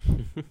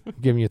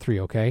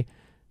 Okay?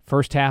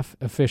 First half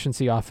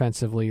efficiency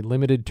offensively,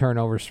 limited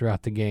turnovers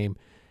throughout the game,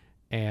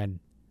 and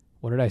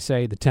what did I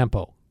say? The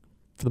tempo.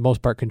 For the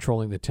most part,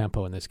 controlling the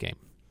tempo in this game.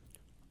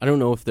 I don't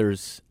know if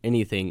there's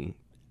anything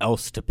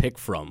else to pick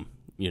from.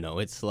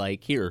 It's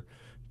like, here,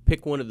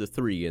 pick one of the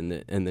three,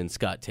 and then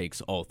Scott takes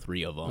all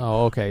three of them.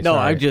 Oh, okay. No,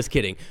 sorry. I'm just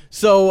kidding.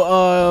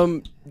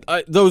 So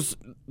those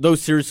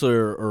seriously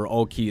are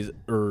all keys,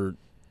 or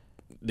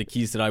the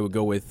keys that I would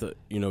go with.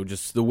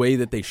 Just the way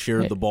that they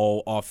shared the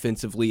ball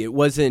offensively. It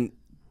wasn't,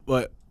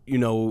 but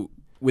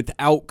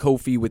without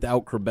Kofi,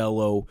 without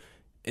Curbelo,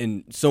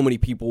 and so many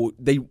people,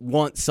 they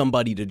want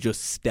somebody to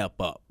just step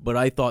up. But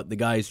I thought the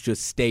guys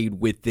just stayed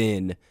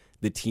within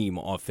the team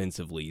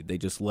offensively. They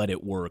just let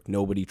it work.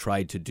 Nobody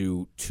tried to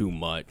do too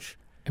much.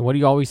 And what do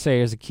you always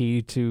say is a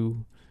key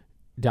to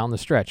down the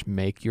stretch?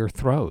 Make your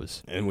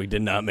throws. And we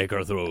did not make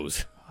our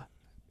throws.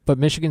 But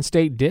Michigan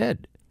State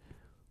did.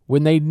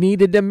 When they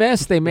needed to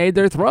miss, they made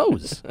their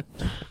throws.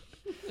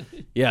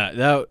 Yeah,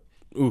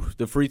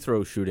 the free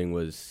throw shooting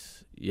was...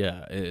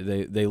 Yeah,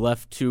 they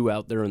left 2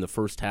 out there in the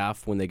first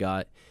half when they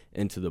got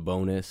into the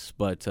bonus.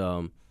 But,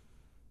 so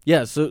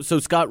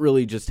Scott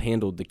really just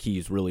handled the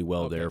keys really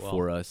well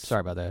for us. Sorry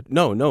about that.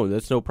 No,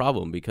 that's no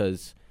problem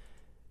because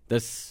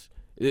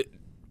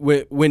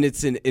when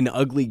it's an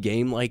ugly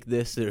game like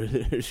this,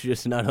 there's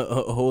just not a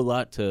whole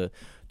lot to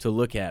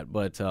look at.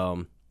 But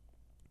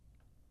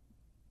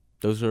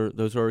those are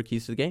our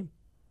keys to the game.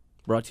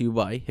 Brought to you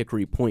by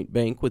Hickory Point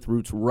Bank, with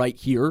roots right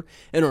here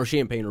in our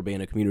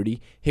Champaign-Urbana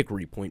community.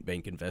 Hickory Point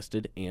Bank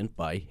invested, and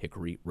by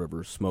Hickory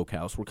River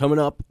Smokehouse. We're coming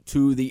up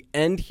to the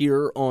end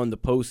here on the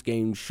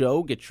post-game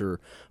show. Get your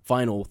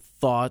final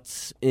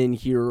thoughts in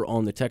here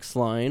on the text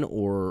line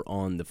or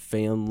on the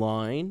fan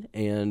line.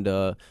 And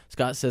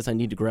Scott says I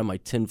need to grab my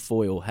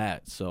tinfoil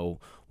hat, so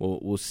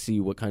we'll see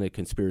what kind of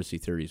conspiracy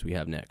theories we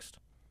have next.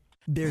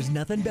 There's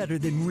nothing better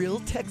than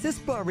real Texas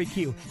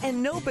barbecue,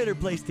 and no better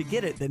place to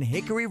get it than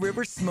Hickory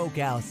River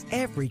Smokehouse.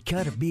 Every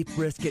cut of beef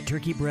brisket,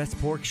 turkey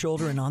breast, pork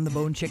shoulder, and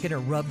on-the-bone chicken are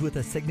rubbed with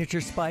a signature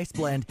spice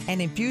blend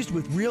and infused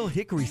with real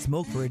hickory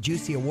smoke for a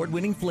juicy,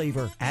 award-winning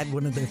flavor. Add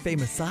one of their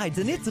famous sides,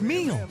 and it's a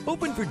meal.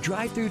 Open for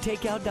drive-thru,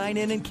 takeout,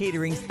 dine-in, and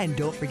caterings. And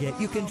don't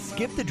forget, you can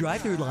skip the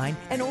drive-thru line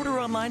and order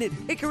online at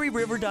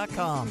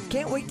hickoryriver.com.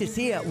 Can't wait to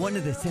see you at one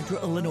of the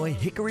Central Illinois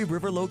Hickory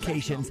River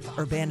locations: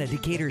 Urbana,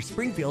 Decatur,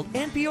 Springfield,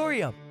 and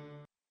Peoria.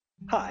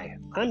 Hi,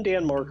 I'm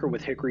Dan Marker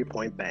with Hickory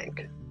Point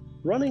Bank.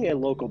 Running a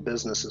local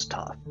business is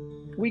tough.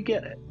 We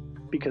get it,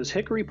 because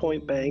Hickory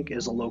Point Bank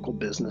is a local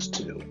business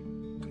too.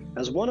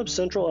 As one of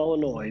Central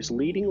Illinois'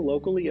 leading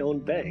locally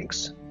owned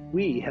banks,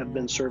 we have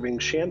been serving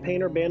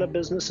Champaign-Urbana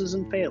businesses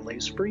and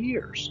families for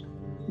years.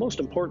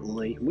 Most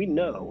importantly, we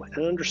know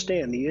and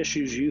understand the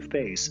issues you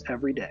face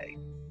every day,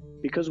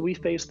 because we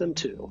face them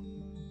too.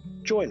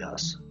 Join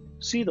us.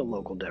 See the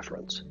local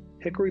difference.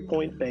 Hickory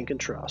Point Bank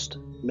and Trust.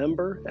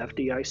 Member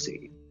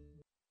FDIC.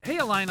 Hey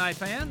Illini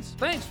fans,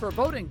 thanks for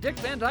voting Dick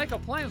Van Dyke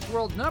Appliance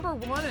World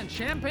 #1 in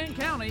Champaign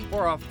County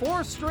for a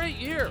 4th straight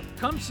year.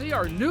 Come see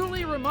our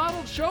newly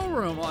remodeled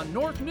showroom on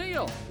North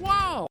Neal.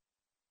 Wow!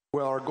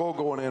 Well, our goal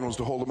going in was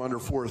to hold them under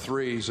 4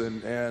 threes,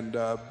 and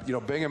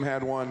Bingham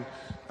had one,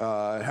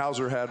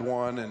 Hauser had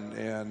one,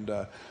 and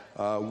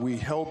we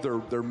held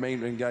their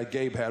main, and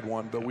Gabe had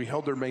one, but we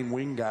held their main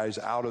wing guys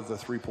out of the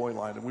 3-point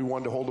line, and we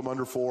wanted to hold them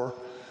under 4.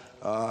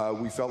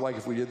 We felt like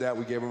if we did that,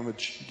 we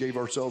gave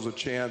ourselves a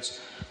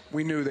chance.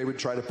 We knew they would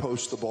try to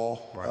post the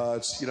ball. Right.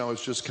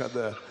 It's just kind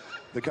of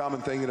the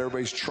common thing that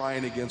everybody's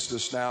trying against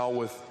us now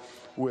with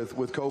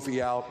Kofi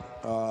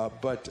out.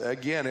 But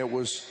again, it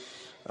was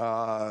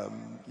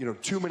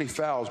too many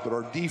fouls. But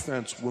our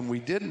defense, when we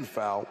didn't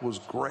foul, was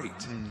great.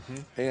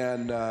 Mm-hmm.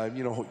 And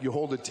you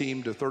hold a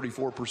team to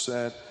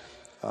 34%.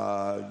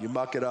 You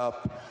muck it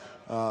up.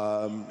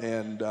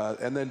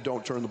 And then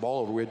don't turn the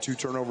ball over. We had 2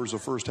 turnovers the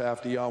first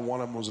half. Dion,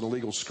 one of them was an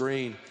illegal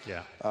screen.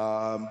 Yeah.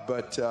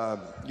 But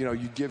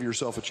you give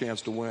yourself a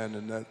chance to win,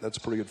 and that's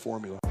a pretty good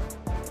formula.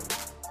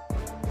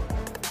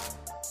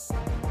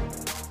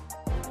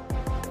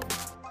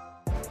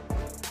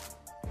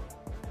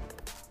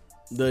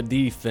 The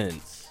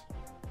defense,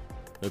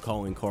 the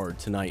calling card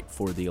tonight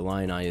for the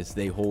Illini as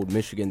they hold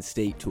Michigan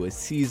State to a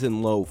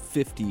season-low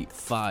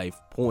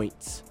 55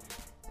 points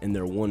in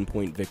their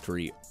 1-point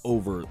victory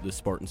over the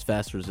Spartans.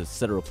 Fasteners,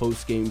 etc.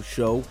 post-game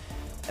show.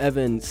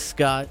 Evan,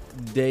 Scott,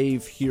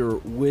 Dave here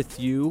with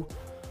you.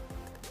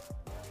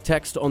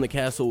 Text on the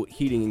Castle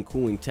Heating and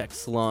Cooling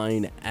text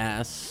line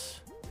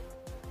asks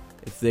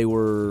if they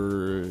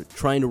were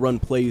trying to run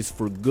plays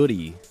for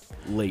Goody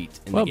late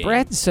in the game. Well,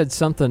 Brad said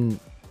something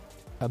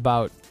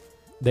about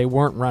they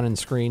weren't running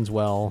screens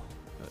well,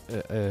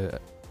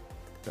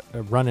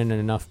 running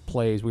enough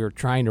plays. We were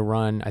trying to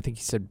run, I think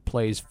he said,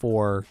 plays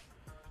for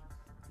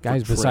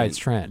guys besides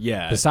Trent.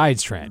 Yeah.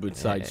 Besides Trent.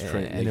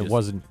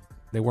 And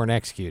they weren't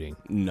executing.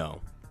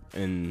 No.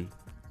 And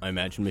I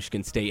imagine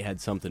Michigan State had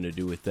something to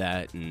do with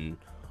that, and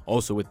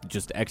also with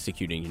just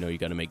executing. You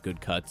got to make good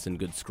cuts and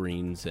good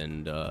screens,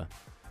 and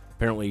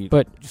apparently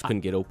just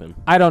couldn't get open.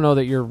 I don't know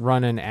that you're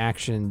running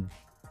action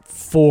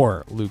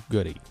for Luke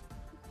Goody.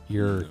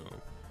 You're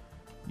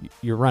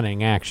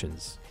running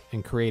actions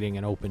and creating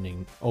an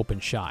open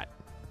shot.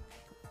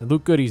 And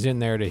Luke Goody's in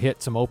there to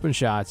hit some open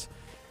shots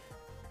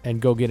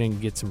and go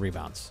get some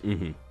rebounds.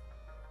 Mm-hmm.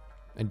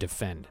 And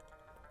defend.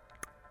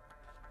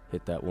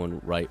 Hit that one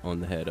right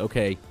on the head.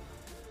 Okay.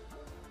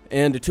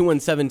 And a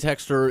 217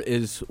 texter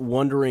is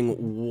wondering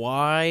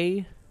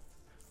why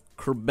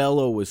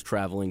Curbelo was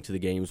traveling to the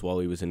games while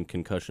he was in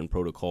concussion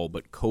protocol,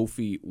 but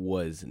Kofi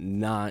was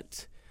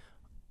not.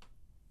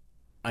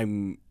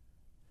 I'm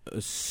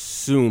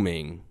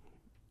assuming,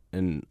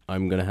 and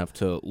I'm going to have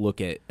to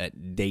look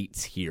at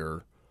dates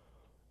here.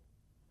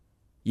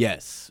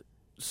 Yes.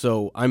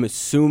 So I'm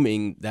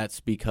assuming that's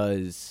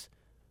because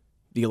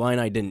the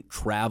Illini didn't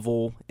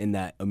travel in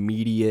that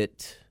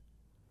immediate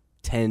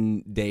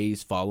 10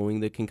 days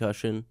following the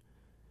concussion,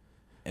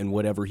 and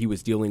whatever he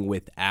was dealing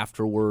with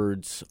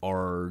afterwards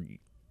are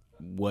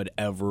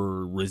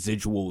whatever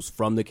residuals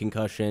from the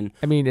concussion.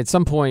 I mean, at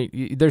some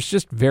point, there's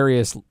just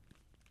various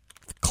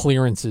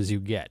clearances you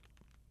get.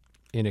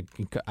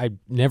 I've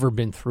never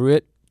been through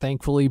it,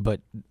 thankfully,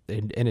 but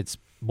and it's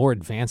more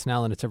advanced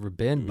now than it's ever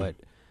been, but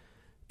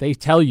they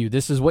tell you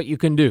this is what you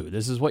can do,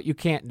 this is what you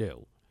can't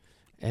do.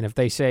 And if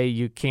they say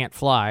you can't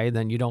fly,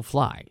 then you don't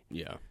fly.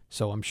 Yeah.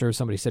 So I'm sure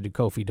somebody said to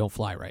Kofi, don't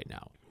fly right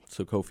now.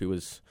 So Kofi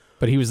was...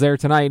 But he was there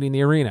tonight in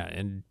the arena,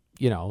 and,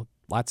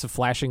 lots of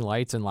flashing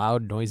lights and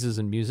loud noises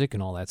and music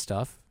and all that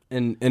stuff.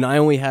 And I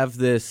only have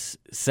this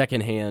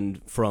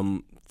secondhand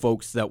from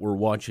folks that were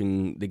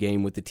watching the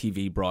game with the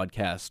TV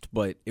broadcast,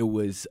 but it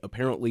was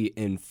apparently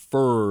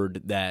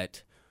inferred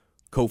that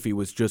Kofi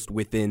was just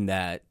within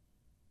that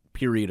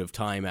period of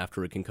time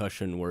after a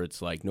concussion where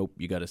it's like, nope,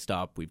 you got to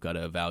stop. We've got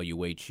to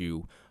evaluate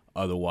you.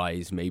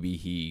 Otherwise, maybe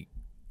he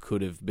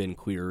could have been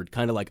cleared,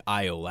 kind of like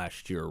Io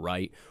last year,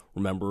 right?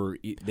 Remember,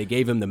 they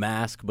gave him the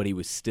mask, but he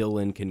was still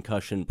in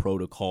concussion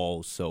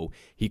protocol, so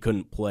he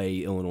couldn't play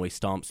Illinois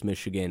Stomps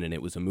Michigan, and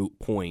it was a moot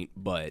point.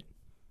 But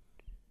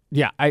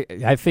yeah,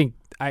 I think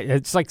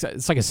it's like a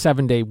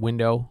 7-day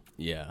window.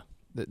 Yeah,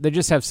 they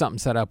just have something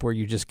set up where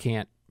you just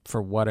can't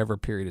for whatever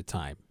period of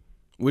time.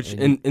 Which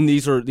and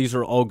these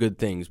are all good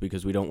things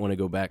because we don't want to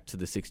go back to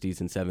the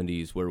 60s and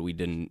 70s where we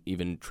didn't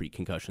even treat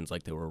concussions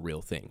like they were a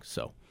real thing.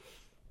 So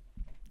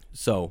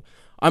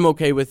I'm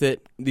okay with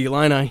it. The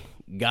Illini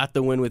got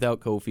the win without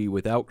Kofi,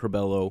 without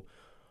Curbelo.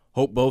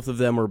 Hope both of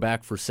them are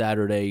back for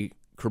Saturday.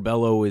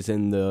 Curbelo is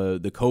in the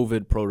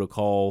COVID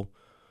protocol,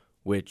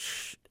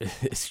 which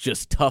is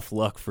just tough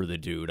luck for the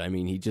dude. I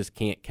mean, he just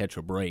can't catch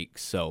a break.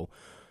 So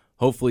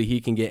hopefully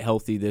he can get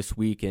healthy this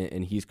week,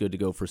 and he's good to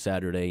go for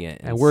Saturday.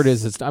 And word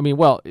is,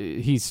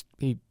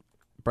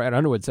 Brad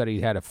Underwood said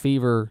he had a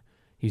fever.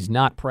 He's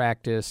not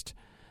practiced.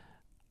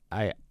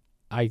 I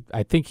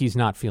think he's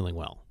not feeling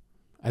well.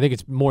 I think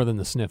it's more than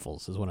the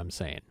sniffles is what I'm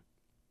saying.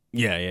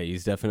 Yeah,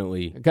 he's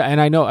definitely.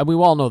 And I know, we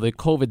all know that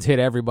COVID's hit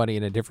everybody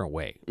in a different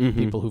way. Mm-hmm.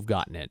 People who've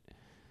gotten it.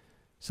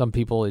 Some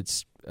people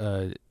it's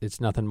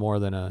nothing more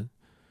than a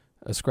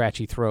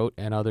scratchy throat,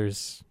 and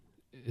others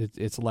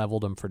it's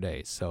leveled them for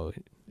days. So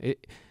this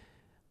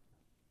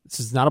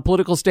is not a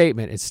political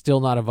statement. It's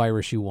still not a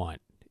virus you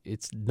want.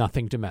 It's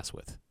nothing to mess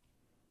with.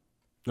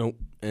 Nope.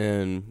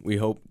 And we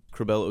hope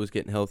Curbelo is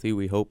getting healthy.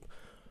 We hope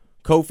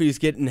Kofi's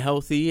getting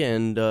healthy,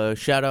 and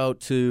shout out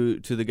to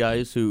the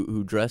guys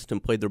who dressed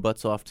and played their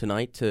butts off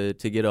tonight to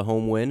get a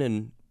home win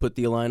and put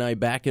the Illini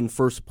back in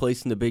first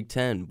place in the Big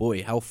Ten.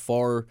 Boy, how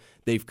far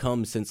they've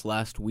come since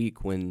last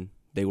week when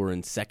they were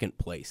in second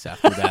place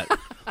after that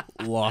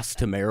loss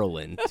to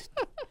Maryland.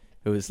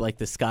 It was like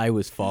the sky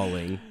was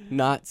falling,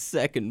 not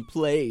second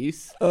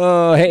place.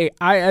 Oh, hey,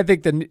 I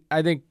think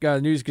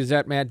News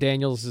Gazette Matt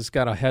Daniels has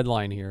got a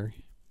headline here.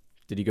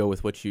 Did he go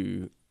with what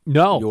you?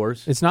 No,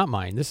 yours? It's not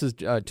mine. This is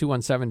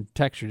 217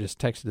 texture just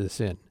texted this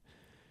in.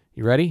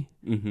 You ready?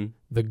 Mm-hmm.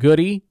 The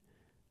Goody,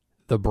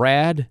 the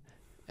Brad,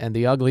 and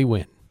the Ugly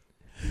win.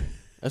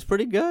 That's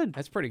pretty good.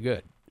 That's pretty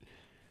good.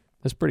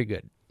 That's pretty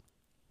good.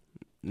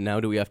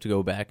 Now do we have to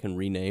go back and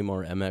rename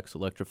our MX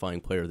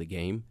Electrifying Player of the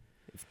Game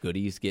if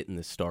Goody's getting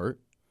the start?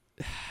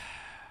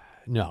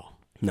 No.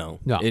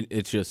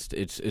 It's just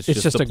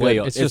a play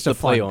on. It's just a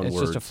play on words.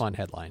 It's just a fun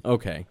headline.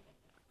 Okay,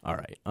 all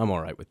right. I'm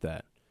all right with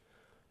that.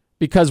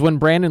 Because when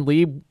Brandon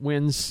Lee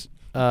wins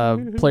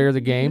Player of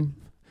the Game,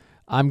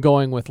 I'm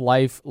going with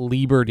Life,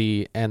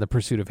 Liberty, and the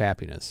Pursuit of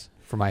Happiness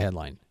for my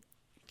headline.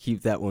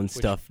 Keep that one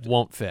stuffed.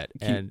 Won't fit,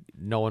 and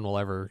no one will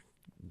ever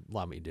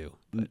let me do.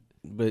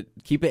 But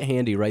keep it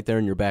handy right there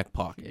in your back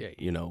pocket,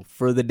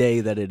 for the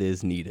day that it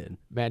is needed.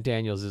 Matt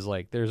Daniels is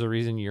like, there's a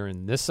reason you're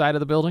in this side of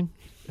the building,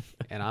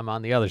 and I'm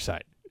on the other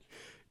side.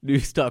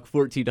 News Talk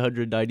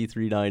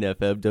 1493.9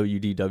 FM,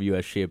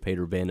 WDWS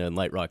Champaign-Urbana, and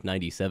Light Rock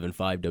 97.5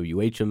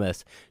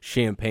 WHMS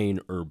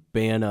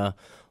Champaign-Urbana.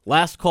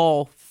 Last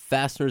call,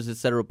 Fasteners,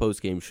 etc.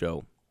 postgame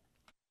show.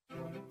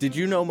 Did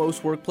you know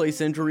most workplace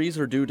injuries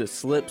are due to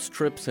slips,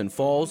 trips, and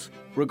falls?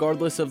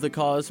 Regardless of the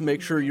cause,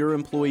 make sure your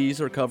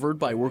employees are covered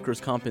by workers'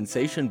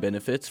 compensation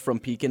benefits from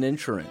Pekin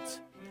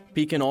Insurance.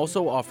 Pekin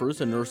also offers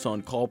a nurse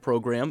on-call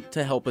program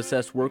to help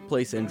assess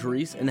workplace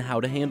injuries and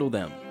how to handle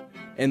them.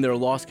 And their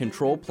loss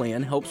control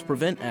plan helps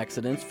prevent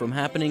accidents from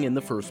happening in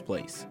the first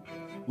place.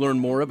 Learn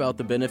more about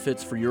the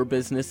benefits for your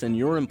business and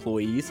your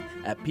employees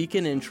at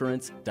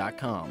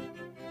PekinInsurance.com.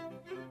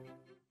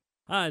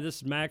 Hi, this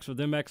is Max with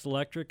MX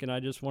Electric, and I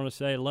just want to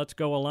say, let's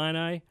go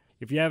Illini.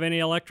 If you have any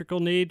electrical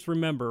needs,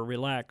 remember,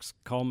 relax,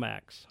 call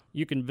Max.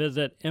 You can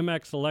visit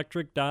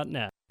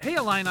mxelectric.net. Hey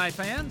Illini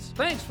fans,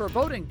 thanks for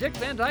voting Dick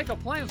Van Dyke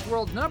Appliance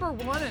World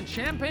 #1 in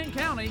Champaign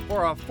County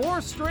for a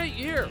 4th straight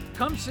year.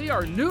 Come see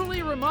our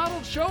newly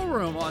remodeled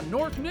showroom on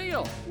North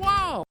Neal.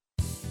 Wow!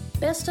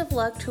 Best of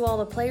luck to all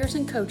the players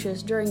and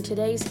coaches during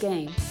today's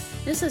game.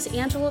 This is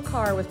Angela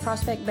Carr with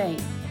Prospect Bank.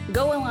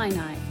 Go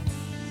Illini!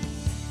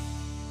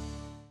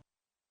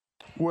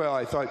 Well,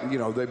 I thought,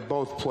 they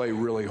both play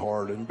really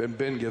hard, and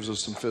Ben gives us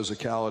some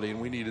physicality,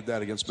 and we needed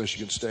that against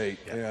Michigan State.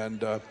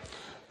 And,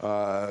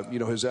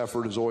 his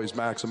effort is always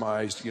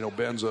maximized.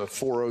 Ben's a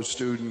 4.0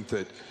 student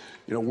that,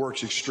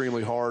 works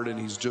extremely hard, and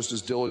he's just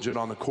as diligent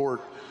on the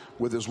court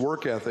with his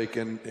work ethic.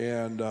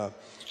 And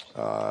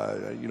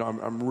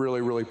I'm really,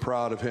 really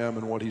proud of him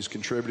and what he's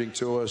contributing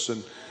to us.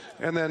 And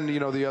then,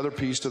 the other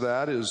piece to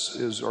that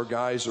is our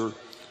guys are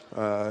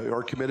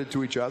committed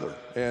to each other,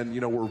 and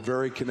we're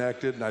very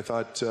connected, and I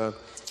thought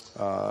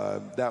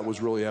that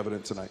was really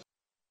evident tonight.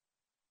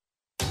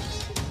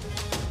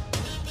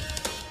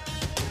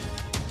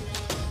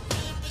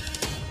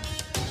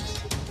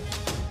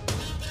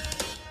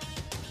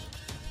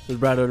 There's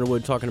Brad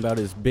Underwood talking about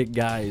his big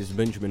guys,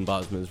 Benjamin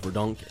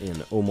Bosmas-Verdonk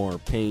and Omar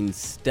Payne,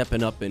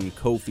 stepping up in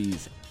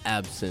Kofi's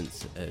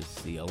absence as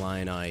the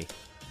Illini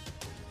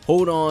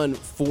hold on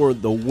for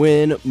the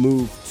win,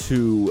 move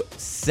to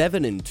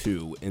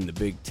 7-2 in the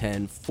Big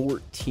Ten,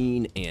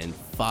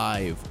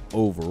 14-5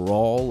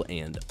 overall.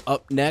 And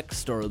up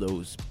next are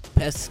those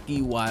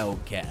pesky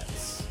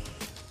Wildcats.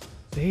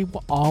 They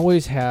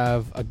always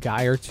have a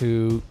guy or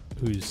two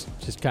who's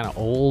just kind of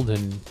old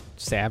and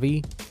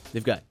savvy.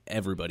 They've got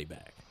everybody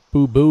back.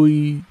 Boo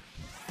Booey,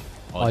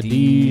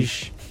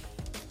 Audige.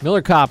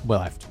 Miller Kopp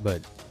left,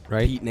 but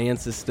right. Pete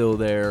Nance is still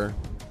there.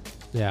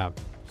 Yeah.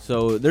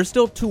 So they're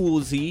still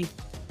toolsy.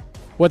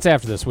 What's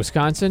after this?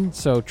 Wisconsin?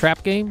 So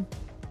trap game?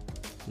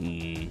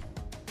 I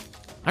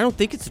don't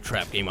think it's a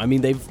trap game. I mean,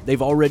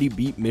 they've already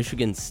beat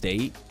Michigan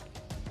State.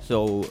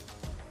 So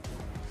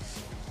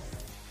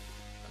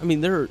I mean,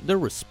 they're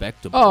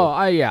respectable.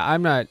 Oh,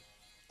 yeah.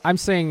 I'm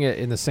saying it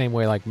in the same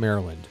way like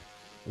Maryland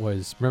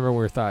was. Remember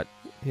we thought,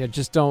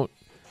 just don't.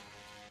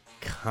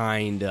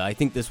 Kinda. I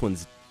think this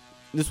one's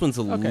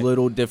a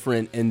little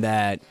different in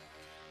that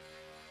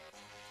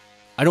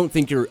I don't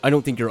think you're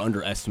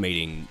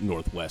underestimating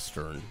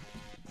Northwestern,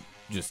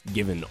 just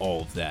given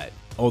all of that.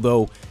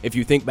 Although, if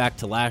you think back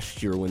to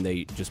last year when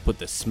they just put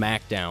the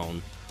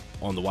smackdown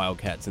on the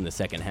Wildcats in the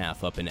second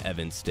half up in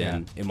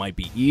Evanston, it might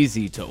be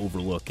easy to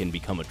overlook and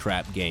become a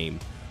trap game.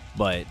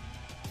 But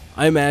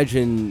I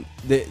imagine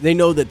they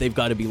know that they've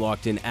got to be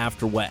locked in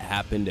after what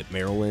happened at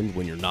Maryland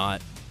when you're not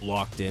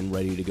locked in,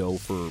 ready to go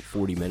for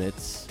 40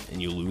 minutes,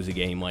 and you lose a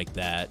game like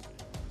that.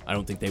 I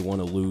don't think they want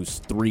to lose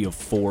 3 of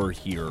 4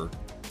 here,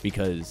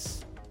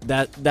 because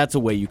that's a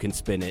way you can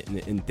spin it,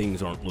 and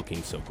things aren't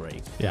looking so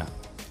great. Yeah.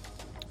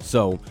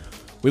 So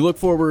we look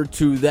forward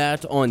to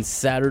that on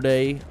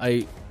Saturday.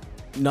 I'm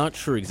not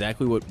sure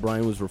exactly what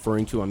Brian was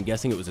referring to. I'm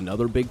guessing it was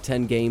another Big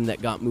Ten game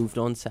that got moved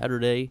on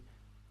Saturday.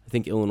 I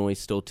think Illinois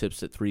still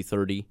tips at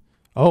 3:30.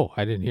 Oh,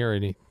 I didn't hear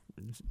any.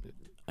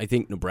 I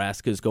think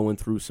Nebraska's going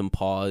through some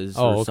pause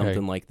or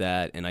something like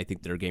that, and I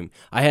think their game.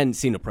 I hadn't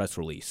seen a press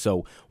release,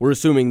 so we're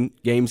assuming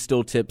game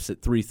still tips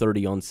at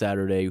 3:30 on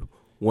Saturday.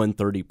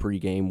 1:30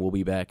 pregame. We'll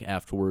be back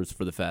afterwards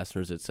for the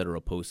Fasteners, etc.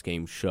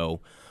 postgame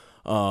show.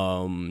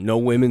 No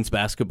women's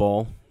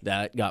basketball.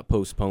 That got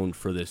postponed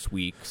for this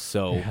week.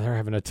 So yeah, they're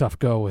having a tough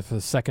go with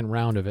the second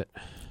round of it.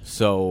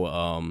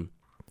 So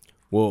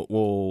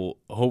we'll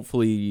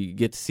hopefully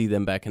get to see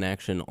them back in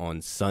action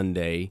on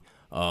Sunday.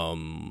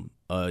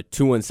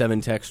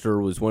 217 texter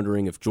was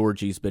wondering if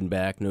Georgie's been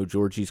back. No,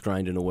 Georgie's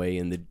grinding away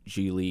in the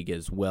G League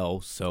as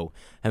well, so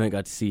haven't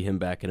got to see him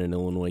back in an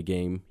Illinois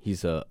game.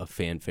 He's a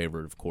fan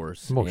favorite, of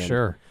course. Oh,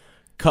 sure.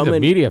 He's a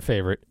media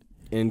favorite.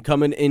 And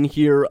coming in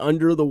here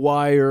under the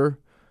wire,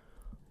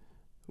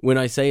 when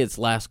I say it's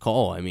last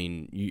call, I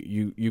mean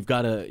you've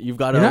got to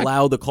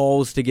allow the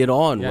calls to get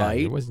on,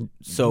 right?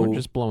 So we're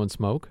just blowing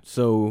smoke.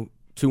 So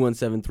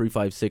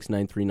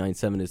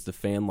 217-356-9397 is the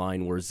fan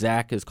line where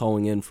Zach is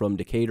calling in from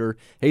Decatur.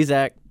 Hey,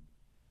 Zach.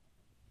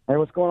 Hey,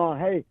 what's going on?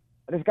 Hey,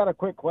 I just got a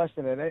quick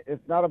question, and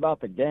it's not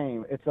about the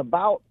game. It's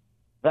about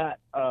that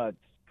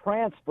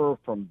transfer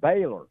from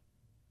Baylor.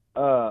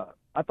 I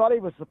thought he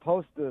was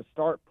supposed to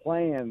start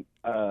playing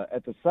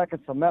at the second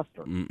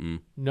semester.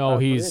 No,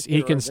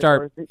 he can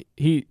start.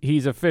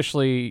 He's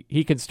officially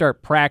he can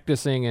start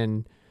practicing,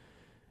 and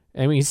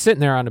I mean he's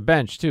sitting there on the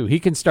bench too. He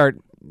can start.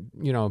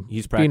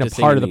 He's being a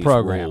part of the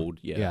program.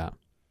 Yeah.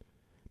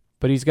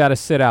 But he's got to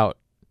sit out.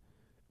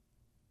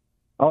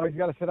 Oh, he's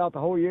got to sit out the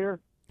whole year?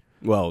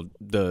 Well,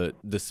 the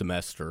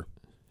semester.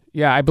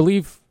 Yeah, I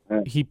believe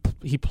he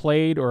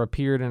played or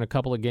appeared in a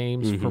couple of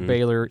games for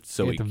Baylor at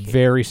the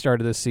very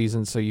start of the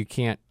season, so you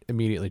can't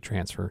immediately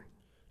transfer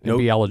and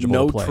be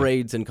eligible to play. No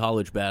trades in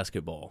college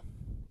basketball.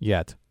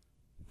 Yet.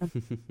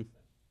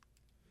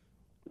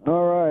 All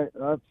right.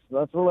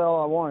 That's really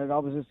all I wanted. I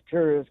was just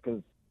curious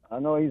because I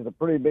know he's a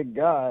pretty big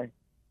guy.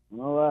 I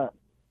know that.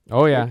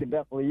 Oh, yeah. He could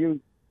definitely use.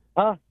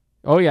 Huh?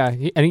 Oh, yeah.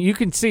 And you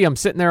can see him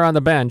sitting there on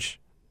the bench,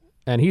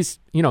 and he's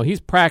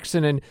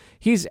practicing, and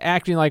he's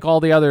acting like all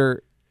the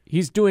other –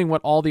 he's doing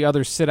what all the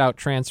other sit-out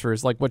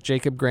transfers, like what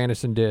Jacob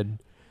Grandison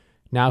did.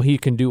 Now he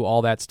can do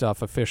all that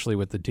stuff officially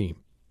with the team.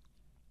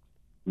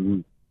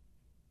 Mm-hmm.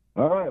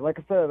 All right. Like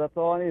I said, that's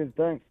all I needed.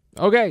 Thanks.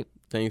 Okay.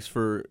 Thanks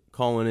for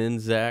calling in,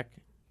 Zach.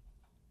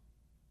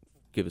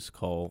 Give us a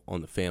call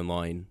on the fan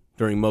line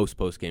during most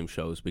postgame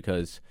shows,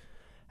 because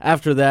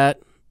after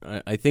that,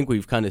 I think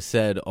we've kind of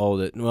said all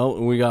that. Well,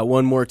 we got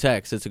one more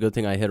text. It's a good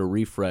thing I hit a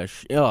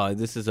refresh. Yeah,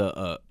 this is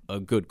a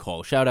good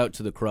call. Shout out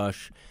to the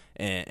Crush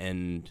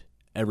and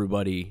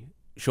everybody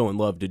showing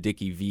love to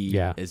Dickie V,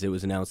 as it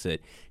was announced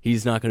that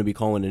he's not going to be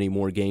calling any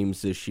more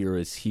games this year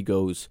as he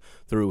goes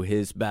through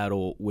his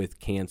battle with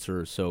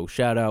cancer. So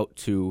shout out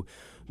to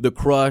the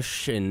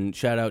Crush and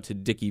shout out to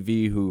Dickie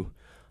V, who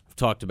I've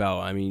talked about.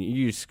 I mean,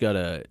 you just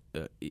gotta.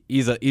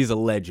 He's a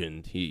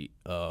legend. He,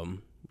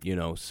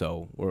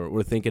 so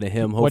we're thinking of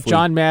him. Hopefully, what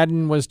John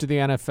Madden was to the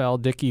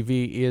NFL, Dickie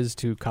V is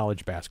to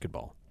college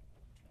basketball.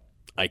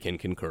 I can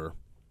concur.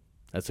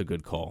 That's a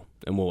good call,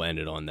 and we'll end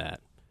it on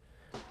that.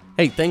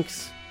 Hey,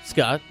 thanks,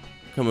 Scott,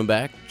 coming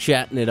back,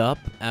 chatting it up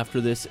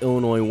after this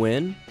Illinois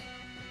win.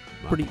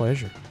 My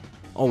pleasure.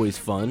 Always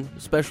fun,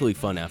 especially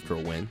fun after a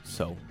win,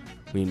 so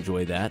we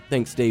enjoy that.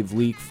 Thanks, Dave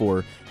Leake,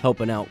 for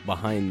helping out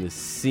behind the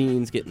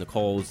scenes, getting the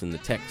calls and the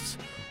texts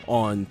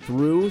on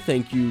through.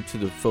 Thank you to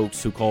the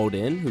folks who called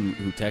in,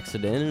 who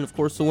texted in, and, of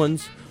course, the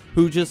ones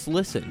who just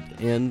listened,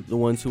 and the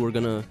ones who are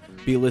going to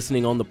be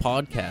listening on the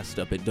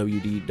podcast up at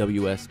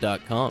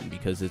WDWS.com,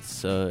 because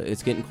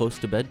it's getting close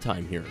to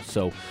bedtime here.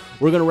 So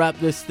we're going to wrap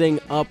this thing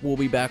up. We'll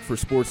be back for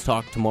Sports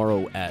Talk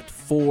tomorrow at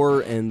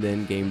 4, and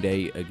then game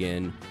day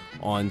again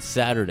on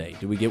Saturday.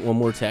 Did we get one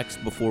more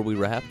text before we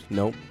wrapped?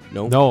 Nope.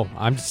 No,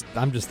 I'm just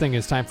thinking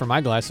it's time for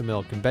my glass of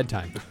milk and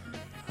bedtime.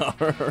 All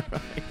right.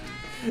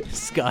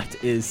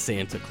 Scott is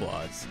Santa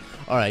Claus.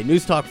 All right,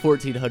 News Talk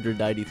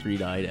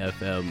 1493.9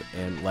 FM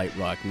and Light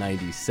Rock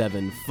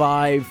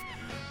 97.5.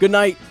 Good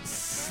night.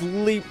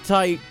 Sleep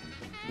tight.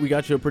 We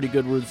got you a pretty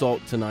good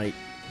result tonight.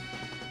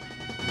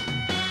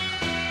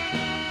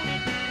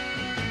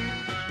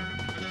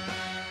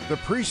 The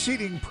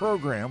preceding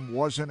program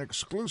was an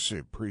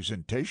exclusive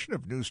presentation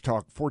of News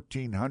Talk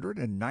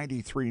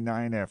 1493.9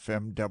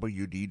 FM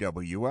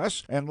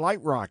WDWS and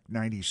Light Rock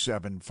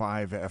 97.5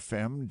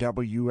 FM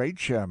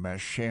WHMS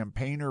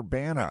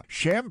Champaign-Urbana,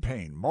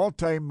 Champaign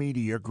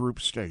Multimedia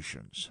Group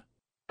stations.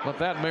 Let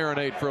that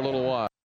marinate for a little while.